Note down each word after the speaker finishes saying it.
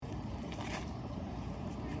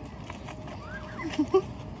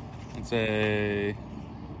And say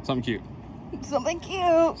something cute. Something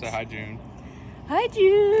cute. Say hi, June. Hi,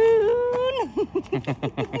 June.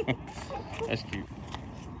 That's cute.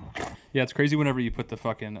 Yeah, it's crazy whenever you put the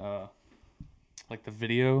fucking, like the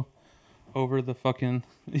video over the fucking,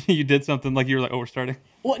 you did something like you were like, oh, we're starting.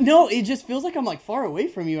 Well, no, it just feels like I'm like far away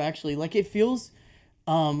from you, actually. Like it feels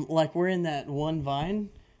like we're in that one Vine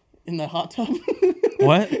in the hot tub.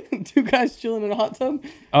 What? Two guys chilling in a hot tub.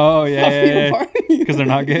 Oh, yeah. Because they're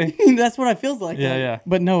not gay? That's what it feels like. Yeah.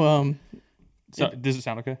 But no, So, does it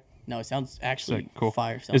sound okay? no, it sounds actually Sick. Cool.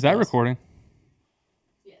 fire. Is that recording?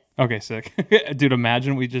 Yes. Okay, sick. Dude,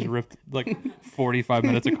 imagine we just ripped like 45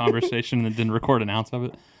 minutes of conversation and then didn't record an ounce of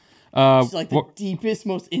it. It's like the deepest,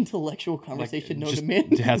 most intellectual conversation known to man.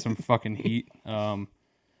 It had some fucking heat. But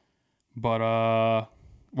what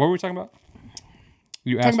were we talking about?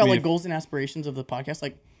 You asked talking about me like goals and aspirations of the podcast.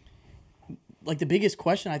 Like the biggest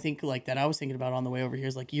question I think like that I was thinking about on the way over here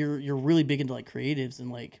is like you're really big into like creatives and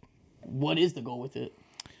like what is the goal with it?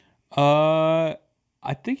 I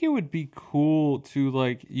think it would be cool to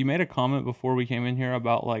like, you made a comment before we came in here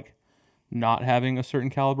about like not having a certain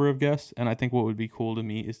caliber of guests, and I think what would be cool to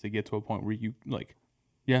me is to get to a point where you like,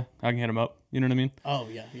 yeah, I can hit them up. You know what I mean? Oh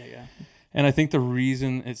yeah. And I think the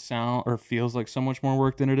reason it feels like so much more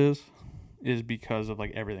work than it is because of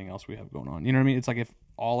like everything else we have going on. You know what I mean? It's like if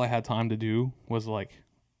all I had time to do was like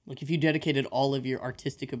if you dedicated all of your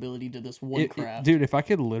artistic ability to this one craft. Dude, if I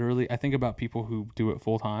could literally, I think about people who do it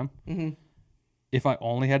full time. Mm-hmm. If I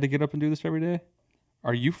only had to get up and do this every day,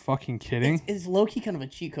 are you fucking kidding? It's low-key kind of a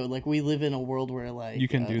cheat code. Like we live in a world where like... You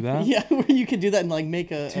can do that? Yeah, where you can do that and like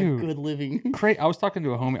make a good living. I was talking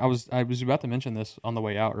to a homie. I was about to mention this on the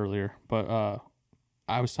way out earlier, but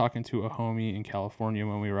I was talking to a homie in California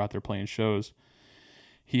when we were out there playing shows.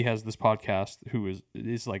 He has this podcast who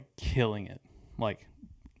is like killing it. Like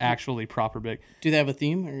actually proper big. Do they have a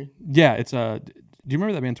theme? Or? Yeah, it's do you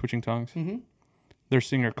remember that band Twitching Tongues? Mm-hmm. Their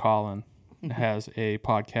singer Colin has a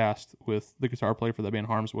podcast with the guitar player for that band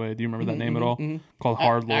Harm's Way. Do you remember that name at all? Mm-hmm. Called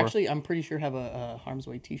Hard Lore. Actually, I'm pretty sure I have a Harm's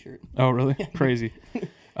Way t-shirt. Oh, really? Crazy.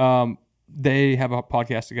 They have a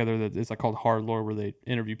podcast together that is like called Hard Lore, where they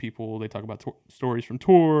interview people. They talk about stories from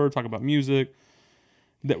tour, talk about music.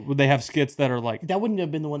 They have skits that are like... That wouldn't have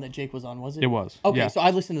been the one that Jake was on, was it? It was. Okay, yeah. so I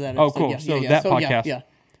listened to that episode. Oh, cool. Yeah, that podcast. Yeah.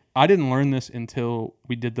 I didn't learn this until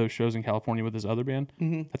we did those shows in California with his other band.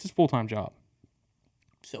 Mm-hmm. That's his full-time job.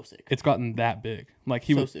 So sick. It's gotten that big. Like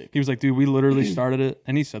he was like, dude, we literally started it,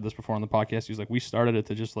 and he said this before on the podcast. He was like, we started it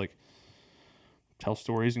to just like tell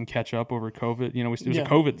stories and catch up over COVID. You know, it was a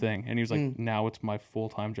COVID thing, and he was like, now it's my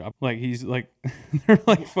full-time job. Like he's like, they're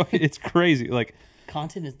like, fucking, it's crazy. Like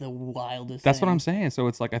content is the wildest. That's what I'm saying. So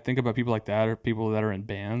it's like I think about people like that, or people that are in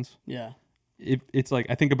bands. Yeah. It's like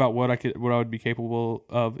I think about what I would be capable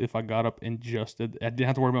of if I got up and just I didn't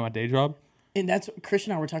have to worry about my day job. And that's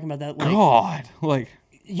Christian and I were talking about that. Like, God, like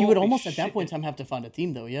you would almost at that point in time have to find a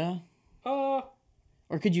theme though, yeah. Or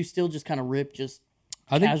could you still just kind of rip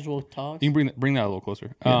casual talks? You can bring that a little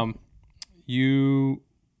closer. Yeah. You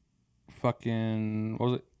fucking what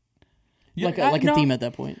was it? Yeah, like a theme at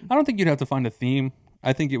that point. I don't think you'd have to find a theme.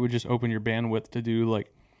 I think it would just open your bandwidth to do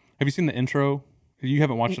like. Have you seen the intro? You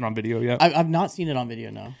haven't watched it on video yet? I've not seen it on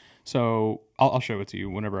video, no. So I'll show it to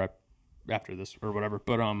you whenever after this or whatever.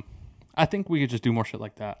 But I think we could just do more shit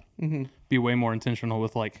like that. Mm-hmm. Be way more intentional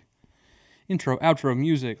with like intro, outro,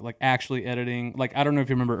 music, like actually editing. Like I don't know if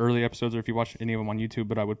you remember early episodes or if you watched any of them on YouTube,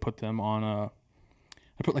 but I would put them on I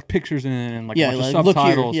put like pictures in and like a bunch of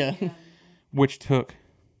subtitles, which took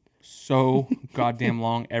so goddamn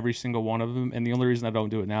long, every single one of them, and the only reason I don't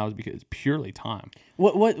do it now is because it's purely time.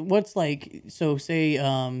 What's like, so say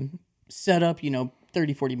set up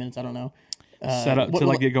 30-40 minutes, I don't know, set up to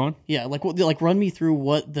like get going. Yeah, like run me through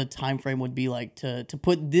what the time frame would be like to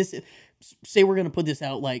put this. Say we're gonna put this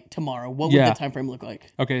out like tomorrow, what would the time frame look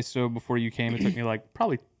like? Okay, so before you came, it took me like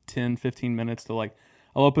probably 10-15 minutes to like,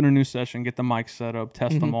 I'll open a new session, get the mic set up,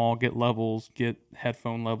 test them all, get levels, get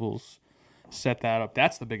headphone levels, set that up.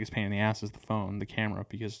 That's the biggest pain in the ass, is the phone, the camera,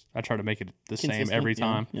 because I try to make it the same every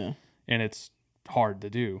time. Yeah. And it's hard to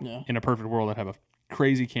do. Yeah. In a perfect world, I'd have a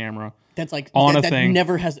crazy camera. That's like on a that thing.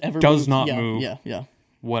 Never has ever does moved. not move. Yeah.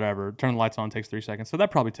 Whatever. Turn the lights on takes 3 seconds. So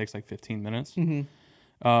that probably takes like 15 minutes.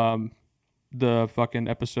 Mm-hmm. The fucking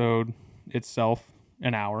episode itself,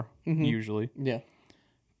 an hour usually. Yeah.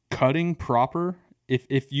 Cutting proper.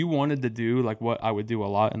 If you wanted to do like what I would do a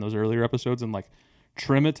lot in those earlier episodes and like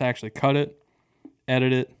trim it to actually cut it,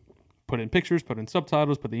 edit it, put in pictures, put in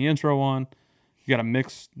subtitles, put the intro on. You got to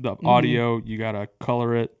mix the audio. You got to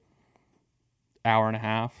color it. Hour and a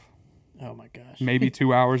half. Oh my gosh. Maybe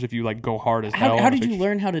 2 hours if you like go hard as hell. How did you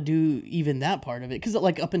learn how to do even that part of it? Because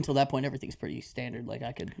like up until that point, everything's pretty standard. Like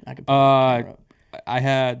I could. Put the camera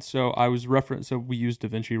up. I was referenced. So we used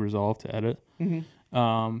DaVinci Resolve to edit.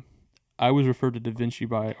 I was referred to DaVinci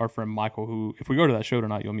by our friend Michael, who, if we go to that show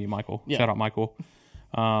tonight, you'll meet Michael. Yeah. Shout out Michael.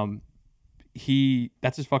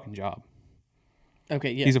 That's his fucking job.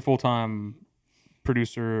 Okay, yeah. He's a full-time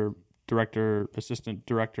producer, director, assistant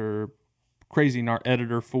director, crazy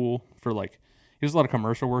editor fool for like, he does a lot of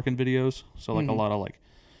commercial work in videos. So like a lot of like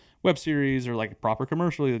web series or like proper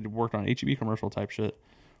commercial. He worked on HEB commercial type shit.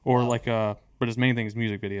 Or like, but his main thing is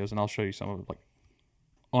music videos. And I'll show you some of it, like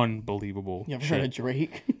unbelievable You ever shit. heard of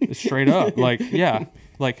Drake? Straight up. Like, yeah.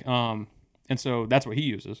 Like, and so that's what he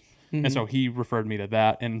uses. And so he referred me to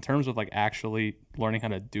that. And in terms of like actually learning how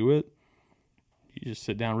to do it, you just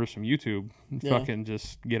sit down, rip some YouTube, and fucking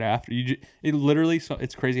just get after you. It literally, so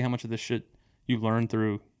it's crazy how much of this shit you learn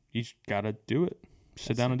through. You just gotta do it.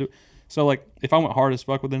 Sit down and do it. So like, if I went hard as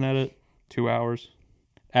fuck with an edit, 2 hours,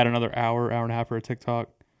 add another hour and a half for a TikTok.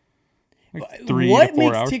 Like 3 what to 4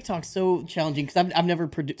 makes hours. TikTok so challenging? Because I've never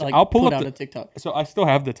I'll put out a TikTok. So I still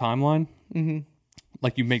have the timeline.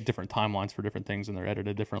 Like you make different timelines for different things and they're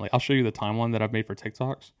edited differently. I'll show you the timeline that I've made for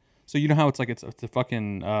TikToks. So you know how it's like it's a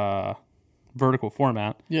fucking vertical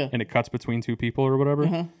format, and it cuts between two people or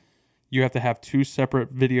whatever. You have to have 2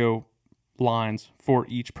 separate video lines for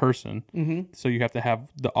each person. So you have to have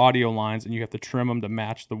the audio lines and you have to trim them to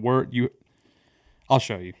match the word. I'll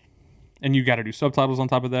show you, and you got to do subtitles on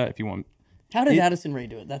top of that if you want. How did Addison Rae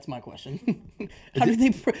do it? That's my question. How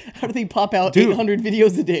do they pop out 800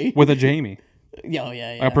 videos a day with a Jamie?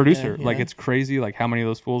 Yeah, a producer. Like it's crazy. Like how many of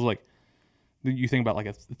those fools, like you think about like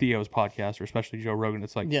a Theo's podcast or especially Joe Rogan.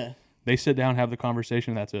 It's like they sit down, have the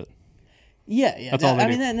conversation. That's it. Yeah. That's all they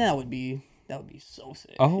do. That would be so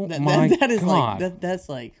sick. Oh that is God. Like that's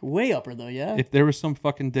like way upper though. Yeah. If there was some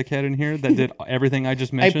fucking dickhead in here that did everything I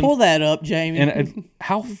just mentioned, hey, pull that up, Jamie. And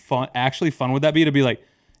how fun would that be to be like,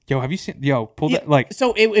 yo, have you seen? Yo, pull that. Like,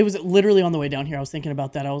 so it was literally on the way down here. I was thinking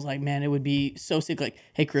about that. I was like, man, it would be so sick. Like,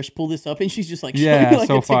 hey, Chris, pull this up, and she's just like, yeah, like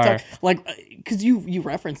so a TikTok. fire. Like, because you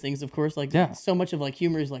reference things, of course. Like, so much of like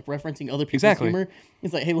humor is like referencing other people's humor.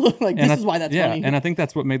 It's like, hey, look, like this is why that's funny. And I think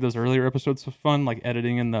that's what made those earlier episodes so fun, like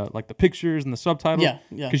editing in the pictures and the subtitles. Yeah.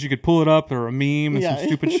 Because you could pull it up or a meme and some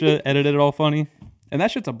stupid shit, edit it all funny, and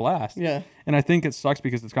that shit's a blast. Yeah. And I think it sucks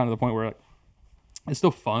because it's kind of the point where like, it's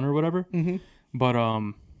still fun or whatever. But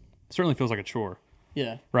certainly feels like a chore.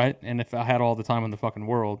 Yeah. Right? And if I had all the time in the fucking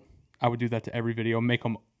world, I would do that to every video, make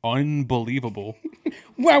them unbelievable.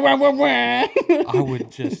 Wah, wah, wah, wah. I would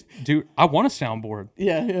just I want a soundboard.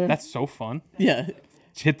 Yeah. That's so fun. Yeah.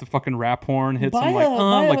 Just hit the fucking rap horn, hit buy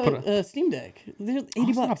some like, put a Steam Deck. They're $80.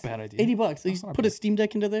 That's not a bad idea. $80. So you just put a Steam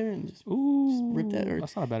Deck into there and just rip that. Or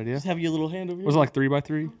that's not a bad idea. Just have your little hand over. Was it like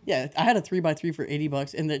 3x3? Yeah, I had a 3x3 for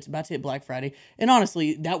 $80, and it's about to hit Black Friday. And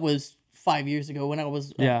honestly, that was 5 years ago when I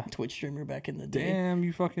was a Twitch streamer back in the day. Damn,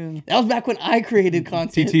 you fucking. That was back when I created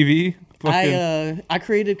content. TTV. I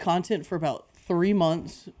created content for about 3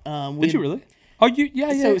 months. Did you really? Oh,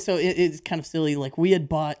 yeah. So it's kind of silly. Like we had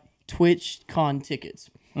bought TwitchCon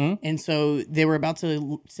tickets, and so they were about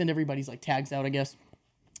to send everybody's like tags out, I guess.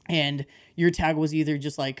 And your tag was either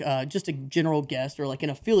just like just a general guest or like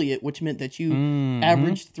an affiliate, which meant that you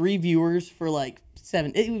averaged 3 viewers for like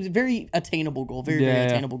 7. It was a very attainable goal, very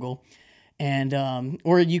attainable goal. And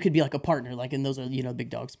or you could be like a partner, like, and those are big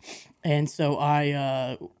dogs. And so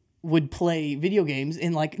I would play video games,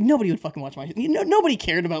 and like nobody would fucking watch my nobody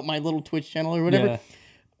cared about my little Twitch channel or whatever.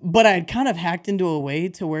 But I had kind of hacked into a way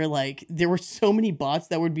to where like there were so many bots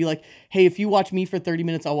that would be like, hey, if you watch me for 30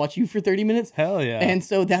 minutes, I'll watch you for 30 minutes. Hell yeah. And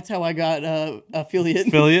so that's how I got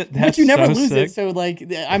affiliate. But you never so lose sick. it. So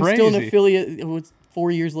like I'm still an affiliate 4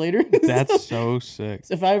 years later. That's so sick.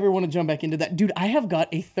 So if I ever want to jump back into that, dude, I have got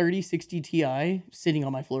a 3060 Ti sitting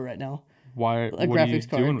on my floor right now. Why? A graphics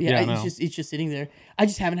card. Doing? Yeah, it's just sitting there. I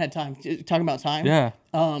just haven't had time. Talking about time. Yeah.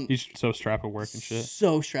 He's so strapped at work and shit.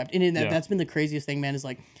 So strapped. And that's been the craziest thing, man, is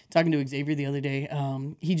like talking to Xavier the other day.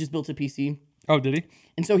 He just built a PC. Oh, did he?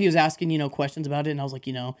 And so he was asking, questions about it. And I was like,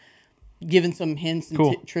 giving some hints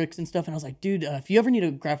and tricks and stuff. And I was like, dude, if you ever need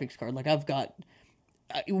a graphics card, like I've got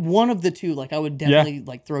one of the two, like I would definitely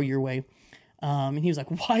like throw your way. And he was like,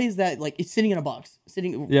 why is that? Like it's sitting in a box,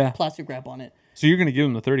 plastic wrap on it. So you're going to give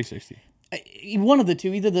him the 3060? One of the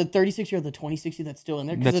two, either the 3060 or the 2060 that's still in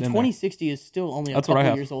there. Because the 2060 is still only a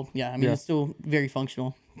couple years old. Yeah, I mean, it's still very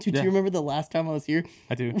functional. Dude, do you remember the last time I was here?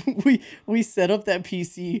 I do. We set up that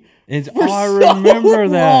PC I remember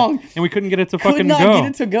that. And we couldn't get it to fucking go. Could not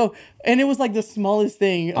get it to go. And it was like the smallest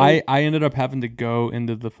thing. I ended up having to go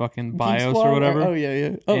into the fucking BIOS or whatever. Oh,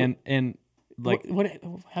 yeah. Oh. And like...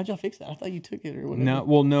 How'd y'all fix that? I thought you took it or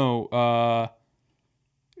whatever. No.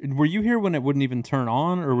 Were you here when it wouldn't even turn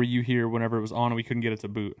on, or were you here whenever it was on and we couldn't get it to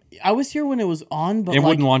boot? I was here when it was on, but it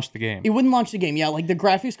wouldn't launch the game. It wouldn't launch the game. Yeah, like the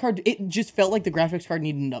graphics card, it just felt like the graphics card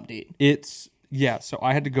needed an update. So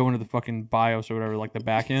I had to go into the fucking BIOS or whatever, like the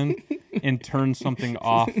back end, and turn something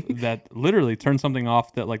off that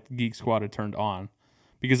like Geek Squad had turned on,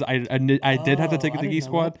 because I did have to take it to Geek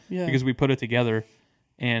Squad because we put it together,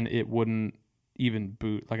 and it wouldn't even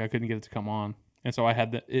boot. Like I couldn't get it to come on. And so I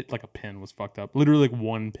had like a pin was fucked up. Literally like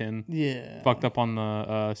one pin fucked up on the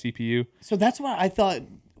CPU. So that's what I thought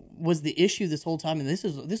was the issue this whole time. And this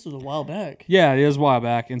was a while back. Yeah, it was a while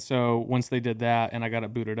back. And so once they did that and I got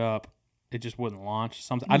it booted up, it just wouldn't launch.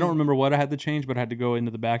 I don't remember what I had to change, but I had to go into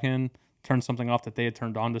the back end, turn something off that they had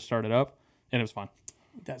turned on to start it up, and it was fine.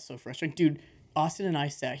 That's so frustrating. Dude, Austin and I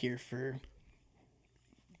sat here for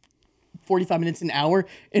 45 minutes, an hour,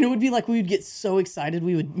 and it would be like we would get so excited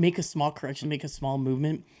we would make a small correction, make a small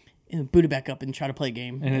movement, and boot it back up and try to play a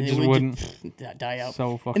game, and it just wouldn't die out.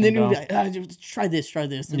 So fucking and then dumb. It would be like, try this,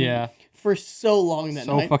 and for so long that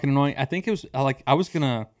night. So fucking annoying. I think it was like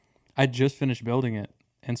I just finished building it,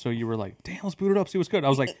 and so you were like, damn, let's boot it up, see what's good. I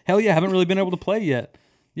was like, hell yeah, I haven't really been able to play yet.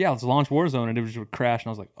 Yeah, let's launch Warzone, and it would crash, and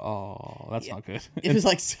I was like, oh, that's not good. It was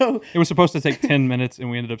like so... It was supposed to take 10 minutes, and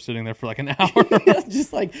we ended up sitting there for like an hour.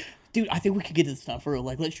 Just like, dude, I think we could get this stuff for real.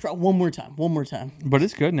 Like, let's try one more time. But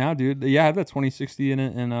it's good now, dude. Yeah, I have that 2060 in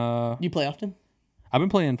it, and... You play often? I've been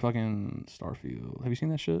playing fucking Starfield. Have you seen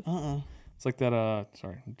that shit? It's like that,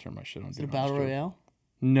 sorry, let me turn my shit on. Is it a Battle Royale?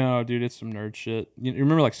 No, dude, it's some nerd shit. You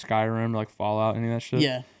remember like Skyrim or like Fallout, any of that shit?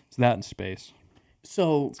 Yeah. It's that in space.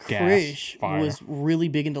 So Krish was really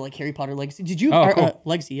big into like Harry Potter Legacy. Did you? Cool.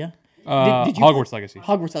 Legacy, yeah. Did you Hogwarts Legacy.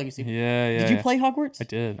 Hogwarts Legacy. Yeah. Did you play Hogwarts? I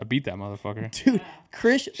did. I beat that motherfucker. Dude,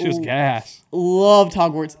 Krish. She was gas. Loved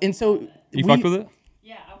Hogwarts, and so you fucked with it.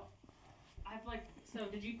 Yeah, I've like. So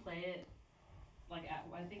did you play it? Like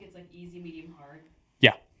I think it's like easy, medium, hard.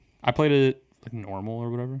 Yeah, I played it like normal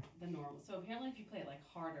or whatever. The normal. So apparently, if you play it like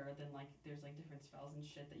harder, then like there's like different spells and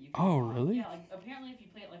shit that you can. Oh, really? Yeah, like apparently, if you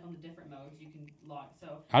play it like on the different modes, you can lock.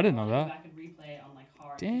 So I didn't know that. Go back and replay it on like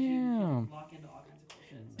hard. Damn. You lock into all kinds of cool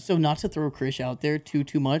shit. So not to throw Krish out there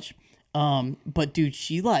too much, but dude,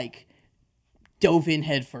 she like dove in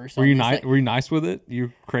head first. Were you nice? Were you nice with it?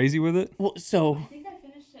 You crazy with it? Well, so I think I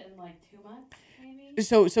finished it in like 2 months, maybe.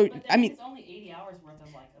 So but I mean, it's only 80 hours worth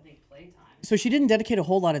of like a big play time. So she didn't dedicate a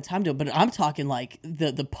whole lot of time to it, but I'm talking like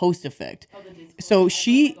the post effect. Oh, the Discord. So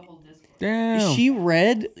she. Like the whole Discord. Damn.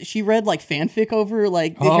 She read like fanfic over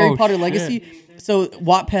like the Harry Potter Legacy. So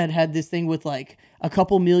Wattpad had this thing with like a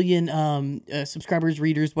couple million subscribers,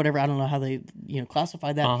 readers, whatever. I don't know how they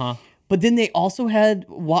classify that. But then they also had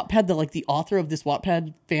Wattpad, the author of this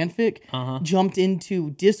Wattpad fanfic, jumped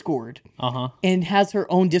into Discord and has her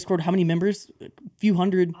own Discord. How many members? A few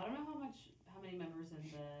hundred. I don't know how many members in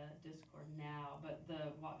the Discord now, but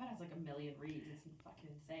the Wattpad has like 1 million reads. It's fucking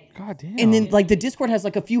insane. God damn. And then like the Discord has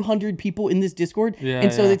like a few hundred people in this Discord,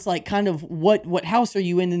 and so it's like kind of what house are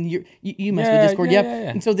you in? And you mess with Discord, yeah.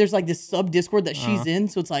 And so there's like this sub Discord that she's in,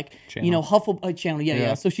 so it's like channel. Hufflepuff channel,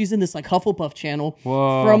 yeah. So she's in this like Hufflepuff channel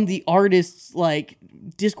from the artist's like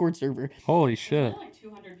Discord server. Holy shit! There's only like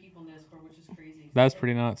 200 people in Discord, which is crazy. That's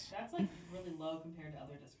pretty nuts. That's like really low compared to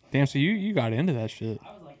other Discord. Damn, so you got into that shit.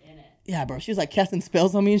 I was like in it. Yeah, bro. She was like casting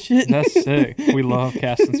spells on me and shit. That's sick. We love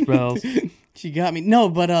casting spells. She got me. No,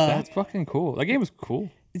 but that's fucking cool. That game was cool.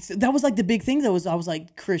 That was like the big thing. I was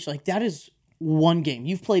like, Krish, like that is one game.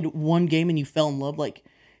 You've played one game and you fell in love. Like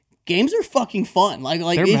games are fucking fun. Like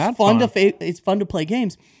it's fun. It's fun to play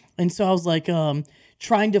games. And so I was like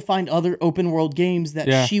trying to find other open world games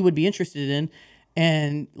that she would be interested in.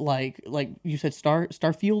 And like you said,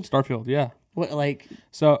 Starfield. Starfield, yeah. What like?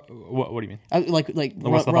 So what do you mean?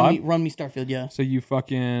 Run me Starfield, yeah. So you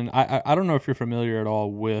fucking I don't know if you're familiar at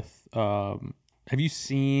all with have you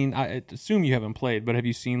seen? I assume you haven't played, but have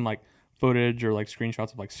you seen like footage or like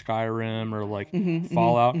screenshots of like Skyrim or like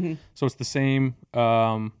Fallout? So it's the same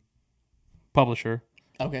publisher.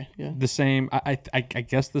 Okay, yeah. The same. I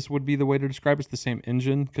guess this would be the way to describe it. It's the same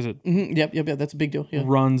engine because it. Yep. That's a big deal. Yeah.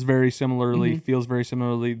 Runs very similarly, feels very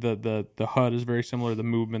similarly. The HUD is very similar. The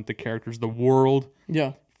movement, the characters, the world.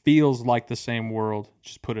 Yeah. Feels like the same world,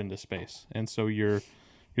 just put into space. And so you're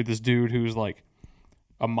this dude who's like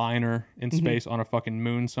a miner in space on a fucking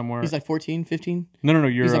moon somewhere. He's like 14, 15. No.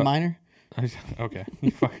 You're He's a minor. Okay,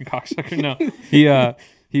 you fucking cocksucker. No,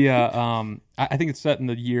 I think it's set in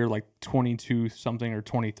the year like 22 something or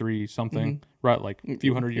 23 something, right? Like a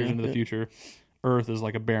few hundred years into the future. Earth is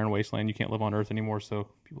like a barren wasteland. You can't live on Earth anymore, so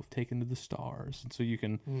people have taken to the stars, and so you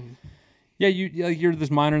can. You're this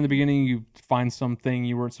miner in the beginning. You find something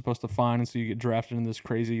you weren't supposed to find, and so you get drafted in this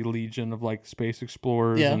crazy legion of like space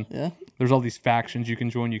explorers. There's all these factions you can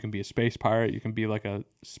join. You can be a space pirate. You can be like a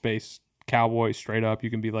space cowboy, straight up. You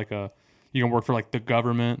can be like you can work for like the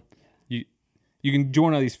government. You can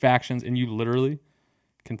join all these factions, and you literally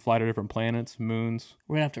can fly to different planets, moons.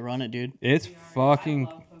 We're gonna have to run it, dude. It's fucking.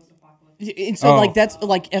 And so like that's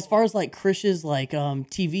like as far as like Krish's like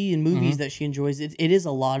TV and movies that she enjoys, it is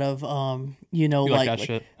a lot of You like that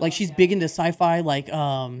shit? Like she's big into sci-fi, like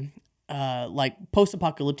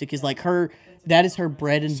post-apocalyptic is like her, that is her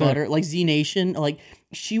bread and butter. Like Z Nation, like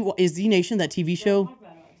is Z Nation that TV show?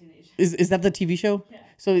 Is that the TV show? Yeah.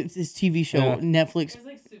 So it's this TV show, Netflix. There's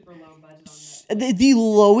like super low budget on that. The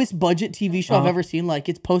lowest budget TV show I've ever seen. Like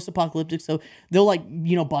it's post-apocalyptic, so they'll like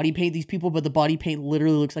body paint these people, but the body paint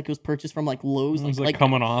literally looks like it was purchased from like Lowe's. It's like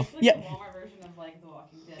coming off. It's like the Walmart version of like The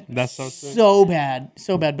Walking Dead. That's so sick. So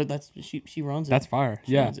bad. But that's she runs it. That's fire.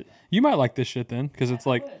 She Yeah, runs it. you might like this shit then, because it's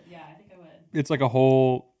like I think I would. it's like a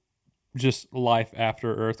whole just life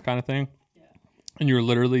after Earth kind of thing, and you're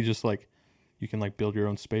literally just like. You can like build your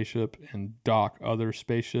own spaceship and dock other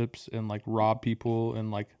spaceships and like rob people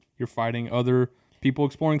and like you're fighting other people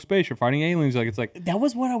exploring space. You're fighting aliens. Like it's like that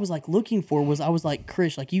was what I was like looking for. I was like,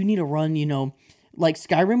 Krish, like you need to run. Like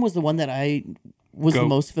Skyrim was the one that I was the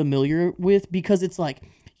most familiar with because it's like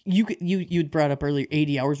you brought up earlier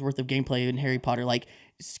 80 hours worth of gameplay in Harry Potter. Like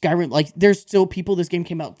Skyrim, like there's still people. This game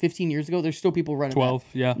came out 15 years ago. There's still people running 12.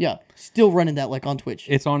 That. Yeah, still running that like on Twitch.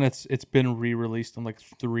 It's been re-released on like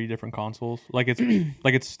 3 different consoles. Like it's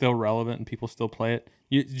like it's still relevant and people still play it.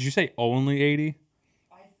 Did you say only 80?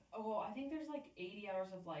 I think there's like 80 hours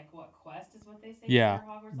of like what quest is what they say. Yeah, for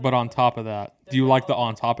Hogwarts but on top of that, do you like the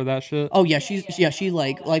on top of that shit? Oh yeah, she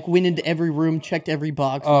like went into every room, checked every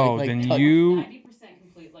box. Oh, like, then 90%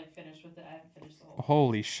 complete, like finished with it. I haven't finished the whole.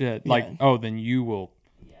 Holy shit! Yeah. Like then you will.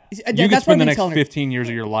 Yeah. You could spend the next telling her. 15 years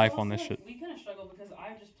of your life on this shit. We kind of struggle because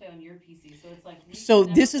I just play on your PC, so it's like. So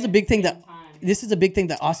this is a big thing that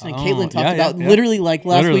Austin and Caitlin talked about. Yeah. Literally, like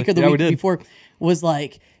last week or the week we did. before, was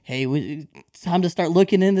like, "Hey, it's time to start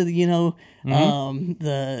looking into the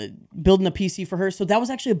the building a PC for her." So that was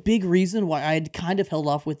actually a big reason why I had kind of held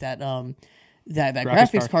off with that that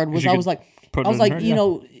graphics card. Was I was like,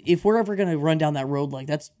 if we're ever gonna run down that road, like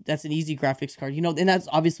that's an easy graphics card, and that's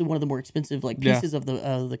obviously one of the more expensive like pieces of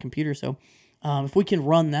the computer. So if we can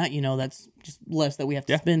run that, that's just less that we have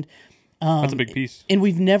to spend. That's a big piece. And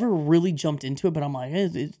we've never really jumped into it, but I'm like,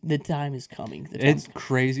 the time is coming. It's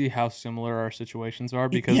crazy how similar our situations are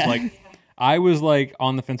because like I was like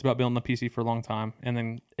on the fence about building a PC for a long time, and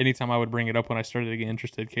then anytime I would bring it up when I started to get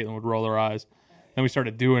interested, Caitlin would roll her eyes. Then we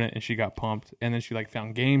started doing it, and she got pumped. And then she like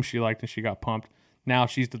found games she liked, and she got pumped. Now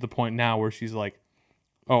she's to the point now where she's like,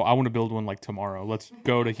 "Oh, I want to build one like tomorrow. Let's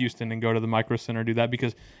go to Houston and go to the Micro Center, do that."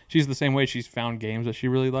 Because she's the same way. She's found games that she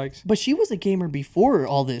really likes. But she was a gamer before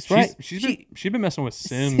all this, right? She's been messing with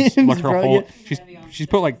Sims like her whole. She's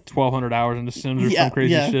put like 1,200 hours into Sims or some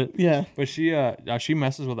crazy shit. Yeah. But she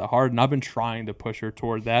messes with it hard, and I've been trying to push her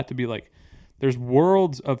toward that to be like. There's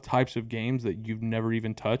worlds of types of games that you've never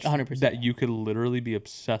even touched 100%. that you could literally be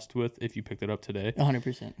obsessed with if you picked it up today.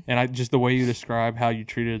 100%. And just the way you describe how you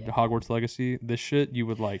treated Hogwarts Legacy, this shit you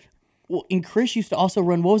would like. Well, and Chris used to also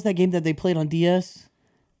run. What was that game that they played on DS?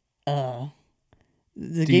 The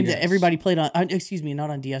game that everybody played on. Excuse me,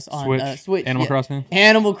 not on DS. On Switch. Animal Crossing.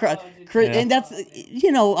 Animal Crossing. And that's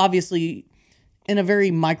obviously. In a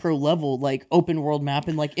very micro level, like open world map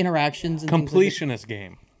and like interactions and completionist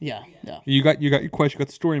game. Yeah. You got your quest, you got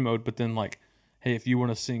the story mode, but then like, hey, if you want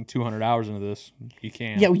to sink 200 hours into this, you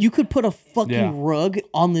can. Yeah, you could put a fucking rug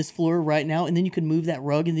on this floor right now, and then you could move that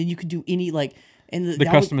rug, and then you could do any like and the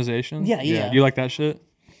customization. Yeah. You like that shit?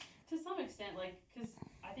 To some extent, like because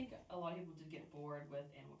I think a lot of people did get bored with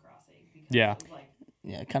Animal Crossing because it was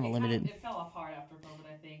like kind of limited. It fell apart after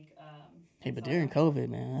COVID, I think. Hey, but during COVID,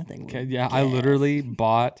 man, I think. I literally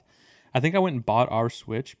bought. I think I went and bought our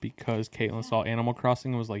Switch because Caitlin saw Animal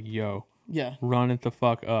Crossing and was like, "Yo, run it the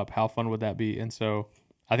fuck up! How fun would that be?" And so,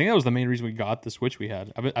 I think that was the main reason we got the Switch we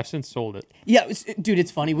had. I've since sold it. Yeah, dude, it's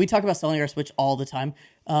funny. We talk about selling our Switch all the time.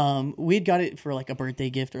 We had got it for like a birthday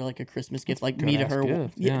gift or like a Christmas gift, like me to her.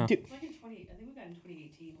 Gift. Yeah, dude. It's like in 20. I think we got it in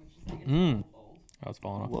 2018, which is like it's old. I was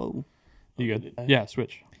falling off. Whoa. You good? Yeah,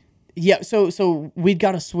 Switch. Yeah, so we'd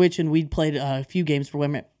got a Switch and we'd played a few games for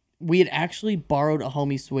women. We had actually borrowed a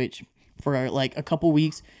homie Switch for like a couple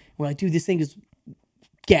weeks. We're like, dude, this thing is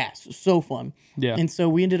gas, so fun. Yeah. And so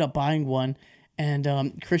we ended up buying one, and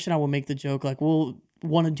Christian and I will make the joke like we'll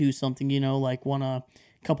want to do something, like want a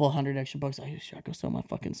couple of $100 extra bucks. Should I go sell my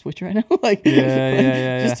fucking Switch right now? Like,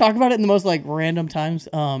 just talk about it in the most like random times.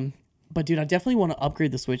 But dude, I definitely want to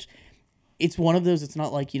upgrade the Switch. It's one of those. It's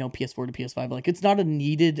not like PS4 to PS5. Like it's not a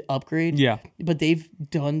needed upgrade. Yeah. But they've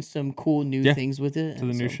done some cool new things with it. To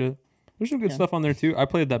the new shit. There's some good stuff on there too. I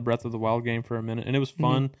played that Breath of the Wild game for a minute, and it was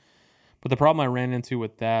fun. Mm-hmm. But the problem I ran into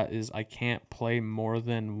with that is I can't play more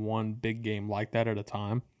than one big game like that at a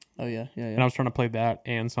time. Oh yeah. And I was trying to play that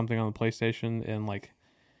and something on the PlayStation, and like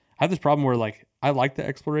I have this problem where like I like the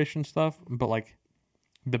exploration stuff, but like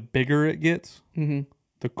the bigger it gets. Mm-hmm.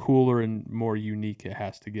 The cooler and more unique it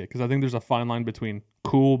has to get. Because I think there's a fine line between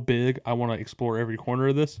cool, big, I want to explore every corner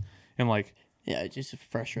of this, and like it's just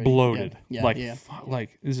frustrating. Bloated.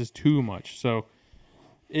 Like this is too much. So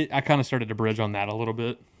I kind of started to bridge on that a little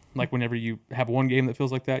bit. Like whenever you have one game that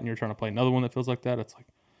feels like that and you're trying to play another one that feels like that, it's like...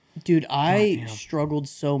 Dude, I struggled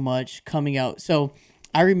so much coming out. So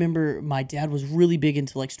I remember my dad was really big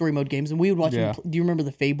into like story mode games, and we would watch him. Do you remember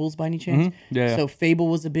the Fables by any chance? Mm-hmm. Yeah. So Fable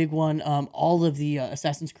was a big one. All of the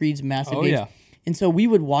Assassin's Creed's massive games. Yeah. And so we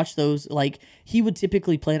would watch those. Like he would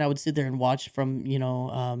typically play it. I would sit there and watch from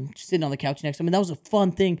sitting on the couch next to him, and that was a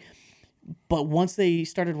fun thing. But once they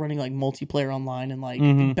started running like multiplayer online and like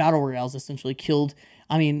battle royales, essentially killed.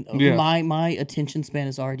 I mean, my attention span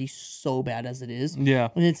is already so bad as it is. Yeah.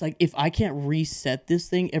 And it's like if I can't reset this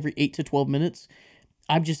thing every 8 to 12 minutes.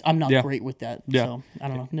 I'm not great with that. Yeah. So I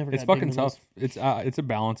don't know. Never. It's fucking tough. It's a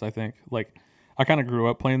balance. I think. Like I kind of grew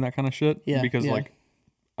up playing that kind of shit. Yeah. Because like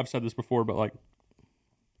I've said this before, but like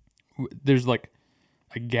there's like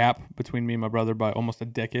a gap between me and my brother by almost a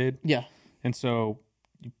decade. Yeah. And so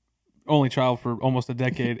only child for almost a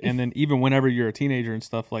decade, and then even whenever you're a teenager and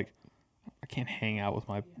stuff, like I can't hang out with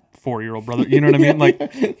my 4-year-old brother. You know what I mean? Like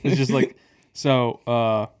it's just like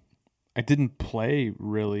so. I didn't play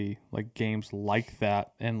really like games like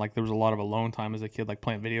that, and like there was a lot of alone time as a kid, like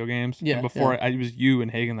playing video games. Yeah. And before it was you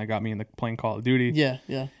and Hagen that got me into playing Call of Duty. Yeah.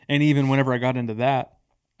 Yeah. And even whenever I got into that,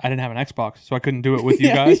 I didn't have an Xbox, so I couldn't do it with you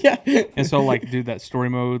guys. Yeah. And so like, dude, that story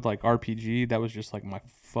mode, like RPG, that was just like my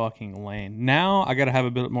fucking lane. Now I got to have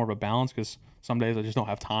a bit more of a balance because some days I just don't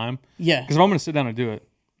have time. Yeah. Because if I'm going to sit down and do it,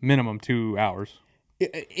 minimum 2 hours.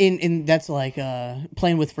 And that's like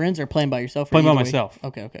playing with friends or playing by yourself? Playing by myself.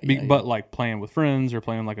 Okay. But like playing with friends or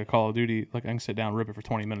playing like a Call of Duty, like I can sit down and rip it for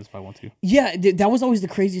 20 minutes if I want to. Yeah, that was always the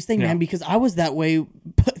craziest thing, man, because I was that way.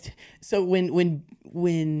 But so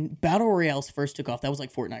when Battle Royales first took off, that was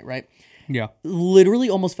like Fortnite, right? Yeah. Literally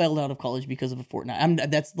almost failed out of college because of a Fortnite.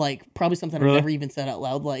 That's like probably something I've never even said out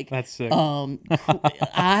loud. Like that's sick.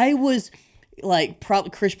 I was... Like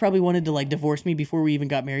Chris probably wanted to like divorce me before we even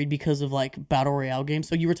got married because of like battle royale games.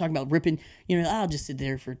 So you were talking about ripping, I'll just sit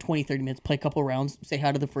there for 20, 30 minutes, play a couple rounds, say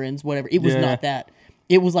hi to the friends, whatever. It was not that.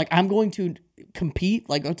 It was like, I'm going to compete.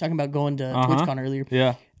 Like I was talking about going to TwitchCon earlier.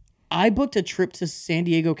 Yeah. I booked a trip to San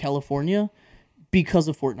Diego, California because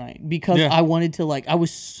of Fortnite, because I wanted to I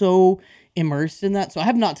was so immersed in that. So I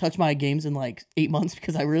have not touched my games in like 8 months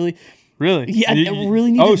because I really... Really? Yeah, I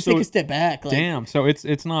really need to take a step back. Like, damn. So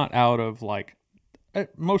it's not out of like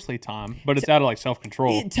mostly time, but it's out of like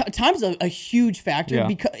self-control. Time's a huge factor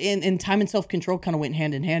because and time and self-control kind of went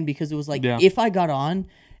hand in hand because it was like if I got on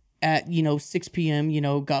at 6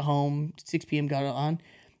 p.m. Got home 6 p.m. got on,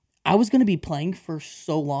 I was going to be playing for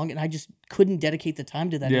so long and I just couldn't dedicate the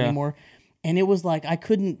time to that anymore. And it was like I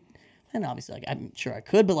couldn't. And obviously, like I'm sure I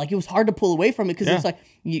could, but like it was hard to pull away from it because it's like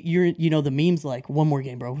you're the memes like one more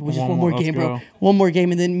game, bro. Just one more game, bro. One more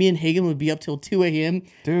game, and then me and Hagen would be up till 2 a.m.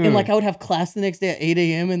 Dude. And like I would have class the next day at 8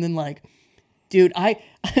 a.m. And then like, dude, I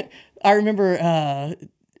remember.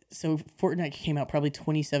 So Fortnite came out probably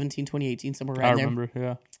 2017, 2018, somewhere around there. I remember,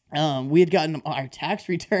 yeah. We had gotten our tax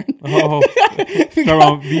return. Oh,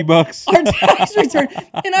 V-Bucks. Our tax return.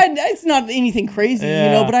 And it's not anything crazy,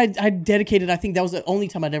 but I dedicated, I think that was the only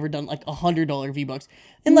time I'd ever done like $100 V-Bucks.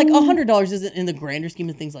 And like $100 isn't in the grander scheme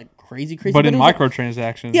of things like crazy. But in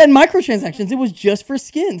microtransactions. In microtransactions, it was just for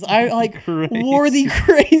skins. I like wore the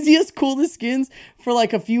craziest, coolest skins for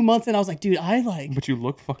like a few months. And I was like, dude, But you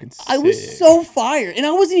look fucking sick. I was so fire. And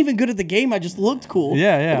I wasn't even good at the game. I just looked cool.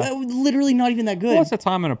 Yeah. I was literally not even that good. Well, it's a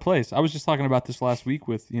time and a place. I was just talking about this last week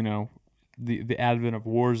with, the advent of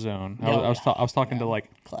Warzone. I was talking to like,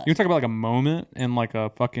 you were talking about like a moment and like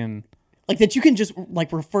a fucking... Like that you can just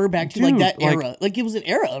like refer back to like that era. Like it was an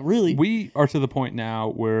era, really. We are to the point now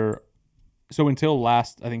where So until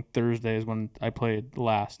last, I think Thursday is when I played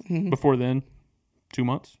last. Before then, 2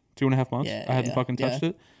 months, 2.5 months, I hadn't fucking touched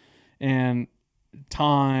it. And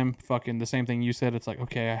time, fucking the same thing you said. It's like,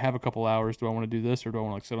 okay, I have a couple hours. Do I want to do this or do I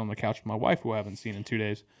want to like sit on the couch with my wife who I haven't seen in 2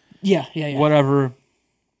 days? Yeah. Whatever.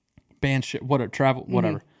 Band shit, whatever, travel,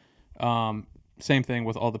 whatever. Same thing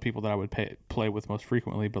with all the people that I would play with most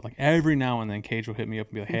frequently. But like every now and then, Cage will hit me up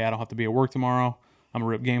and be like, hey, I don't have to be at work tomorrow. I'm going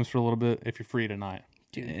to rip games for a little bit if you're free tonight.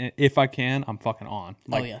 Dude. If I can, I'm fucking on.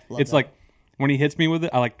 Like, it's that. Like when he hits me with it,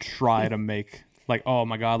 I like try to make like, oh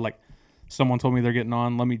my God, like someone told me they're getting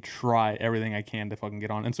on. Let me try everything I can to fucking get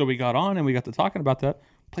on. And so we got on and we got to talking about that.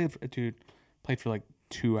 Played for like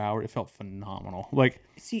 2 hours. It felt phenomenal. Like,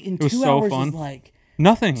 see, in it was 2 so hours fun. is like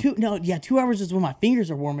nothing. 2 hours is when my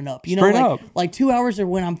fingers are warming up. You Straight know, up. Like 2 hours are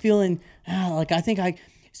when I'm feeling like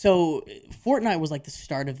so Fortnite was like the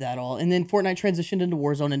start of that all, and then Fortnite transitioned into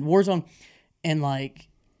Warzone, and like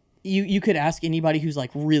you could ask anybody who's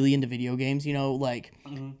like really into video games, you know, like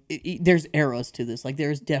there's eras to this. Like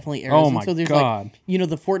there's definitely eras. Oh my and so there's God. like, you know,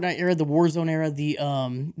 the Fortnite era, the Warzone era, the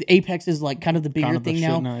Apex is like kind of the bigger thing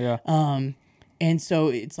now. Yeah. And so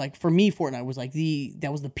it's like for me, Fortnite was like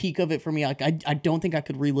that was the peak of it for me. Like I don't think I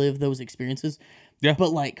could relive those experiences. Yeah.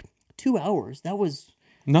 But like 2 hours, that was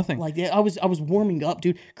nothing. like I was warming up,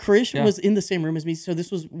 dude. Krish was in the same room as me. So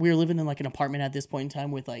we were living in like an apartment at this point in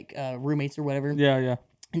time with like roommates or whatever. Yeah.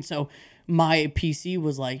 And so my PC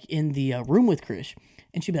was like in the room with Krish,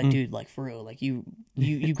 and she'd be like, "Dude, like for real, like you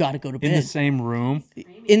got to go to bed." In the same room.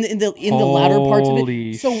 In the latter parts of it.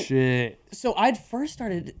 Holy shit! So I'd first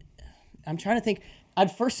started. I'm trying to think.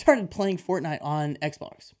 I'd first started playing Fortnite on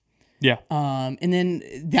Xbox. Yeah. And then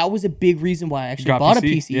that was a big reason why I actually got bought PC?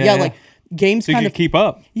 a PC. Yeah, like games so kind you of could keep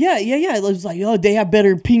up. Yeah. It was like, oh, they have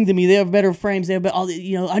better ping than me. They have better frames. They have all.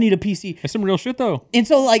 You know, I need a PC. It's some real shit though. And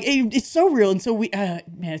so like it's so real. And so we, man,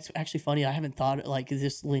 it's actually funny. I haven't thought like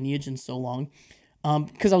this lineage in so long,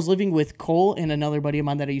 because I was living with Cole and another buddy of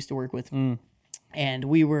mine that I used to work with, and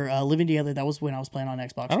we were living together. That was when I was playing on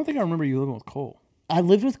Xbox. I don't think I remember you living with Cole. I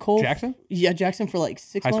lived with Cole. Jackson? Yeah, Jackson for like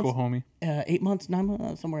 6 months. High school homie. 8 months, 9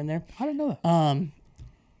 months, somewhere in there. I didn't know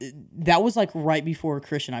that. That was like right before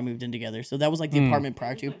Chris and I moved in together. So that was like the apartment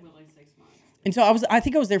prior to. Like literally 6 months. And so I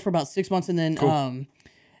think I was there for about 6 months, and then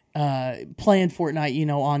playing Fortnite, you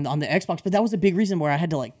know, on the Xbox. But that was a big reason where I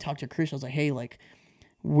had to like talk to Chris. I was like, hey, like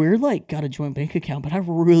we're like got a joint bank account, but I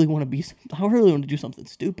really want to do something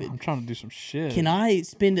stupid. I'm trying to do some shit. Can I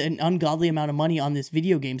spend an ungodly amount of money on this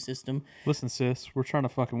video game system? Listen, sis, we're trying to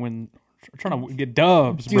fucking win. We're trying to get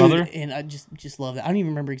dubs, Dude, brother. And I just love that. I don't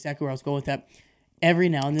even remember exactly where I was going with that. Every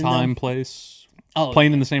now and then, Time, place. Oh,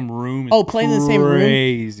 playing in the same room. Playing in the same room.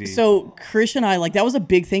 Crazy. So Chris and I, like, that was a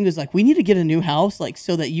big thing. Was like, we need to get a new house, like,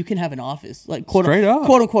 so that you can have an office, like quote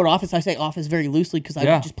unquote office. I say office very loosely because I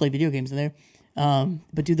just play video games in there.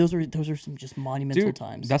 But dude, those are some just monumental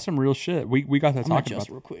times. That's some real shit. We got that talking just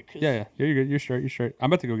about real quick. Yeah, you're good. You're straight.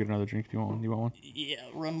 I'm about to go get another drink. If you want one, one? Yeah,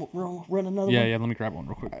 run another one. Yeah. Let me grab one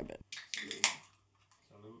real quick. I bet.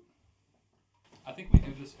 I think we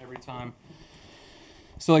do this every time.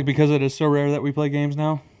 So, like, because it is so rare that we play games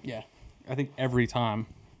now, yeah, I think every time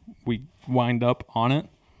we wind up on it,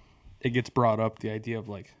 it gets brought up the idea of,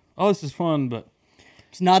 like, oh, this is fun, but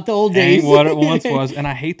it's not the old days. Ain't what it once was. And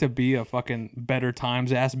I hate to be a fucking better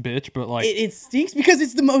times ass bitch, but, like... It stinks because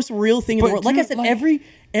it's the most real thing in the world. Like I said, like,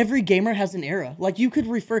 every gamer has an era. Like, you could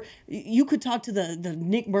talk to the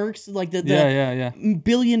Nick Mercs, like the $1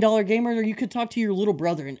 billion gamer, or you could talk to your little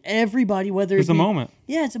brother, and everybody, whether it's a moment.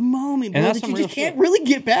 Yeah, it's a moment, and bro, that you just can't really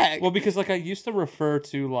get back. Well, because, like, I used to refer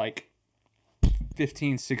to, like,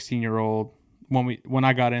 15, 16-year-old when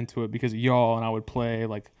I got into it because of y'all, and I would play,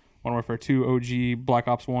 like, Modern Warfare 2, OG, Black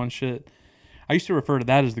Ops 1 shit. I used to refer to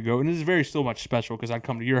that as the GOAT, and this is very still much special because I'd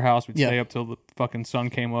come to your house, we'd stay up till the fucking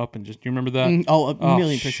sun came up, and just, you remember that? A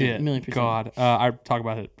million percent. Shit. A million percent. God, I talk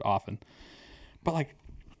about it often. But, like,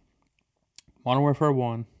 Modern Warfare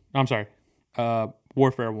 1, I'm sorry,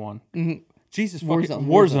 Warfare 1. Mm-hmm. Jesus fucking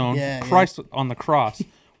Warzone. Yeah, Christ on the cross.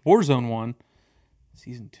 Warzone 1,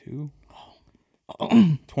 Season 2,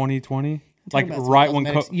 2020. Like, right when...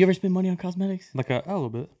 you ever spend money on cosmetics? Like, a little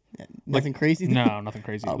bit. Yeah, nothing crazy? No, nothing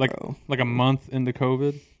crazy. Oh, bro. Like a month into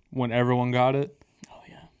COVID, when everyone got it. Oh,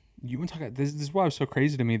 yeah. You want to talk about... This is why it was so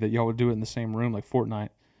crazy to me that y'all would do it in the same room, like Fortnite,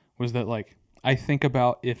 was that, like, I think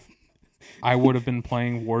about if I would have been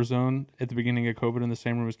playing Warzone at the beginning of COVID in the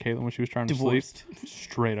same room as Caitlin when she was trying to sleep.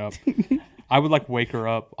 Straight up. I would, like, wake her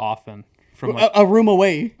up often. From like a room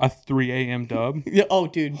away. A 3 a.m. dub. Yeah. Oh,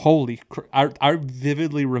 dude. Holy I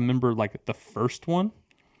vividly remember, like, the first one.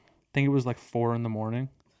 I think it was, like, 4 in the morning.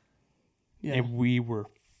 Yeah. And we were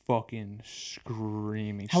fucking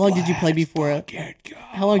screaming. How long did you play before it? Fucking go.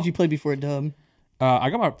 How long did you play before it, Dub? I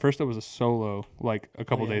got my first. It was a solo, like a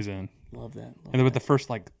couple yeah. days in, Love that. and then with the first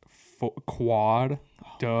like quad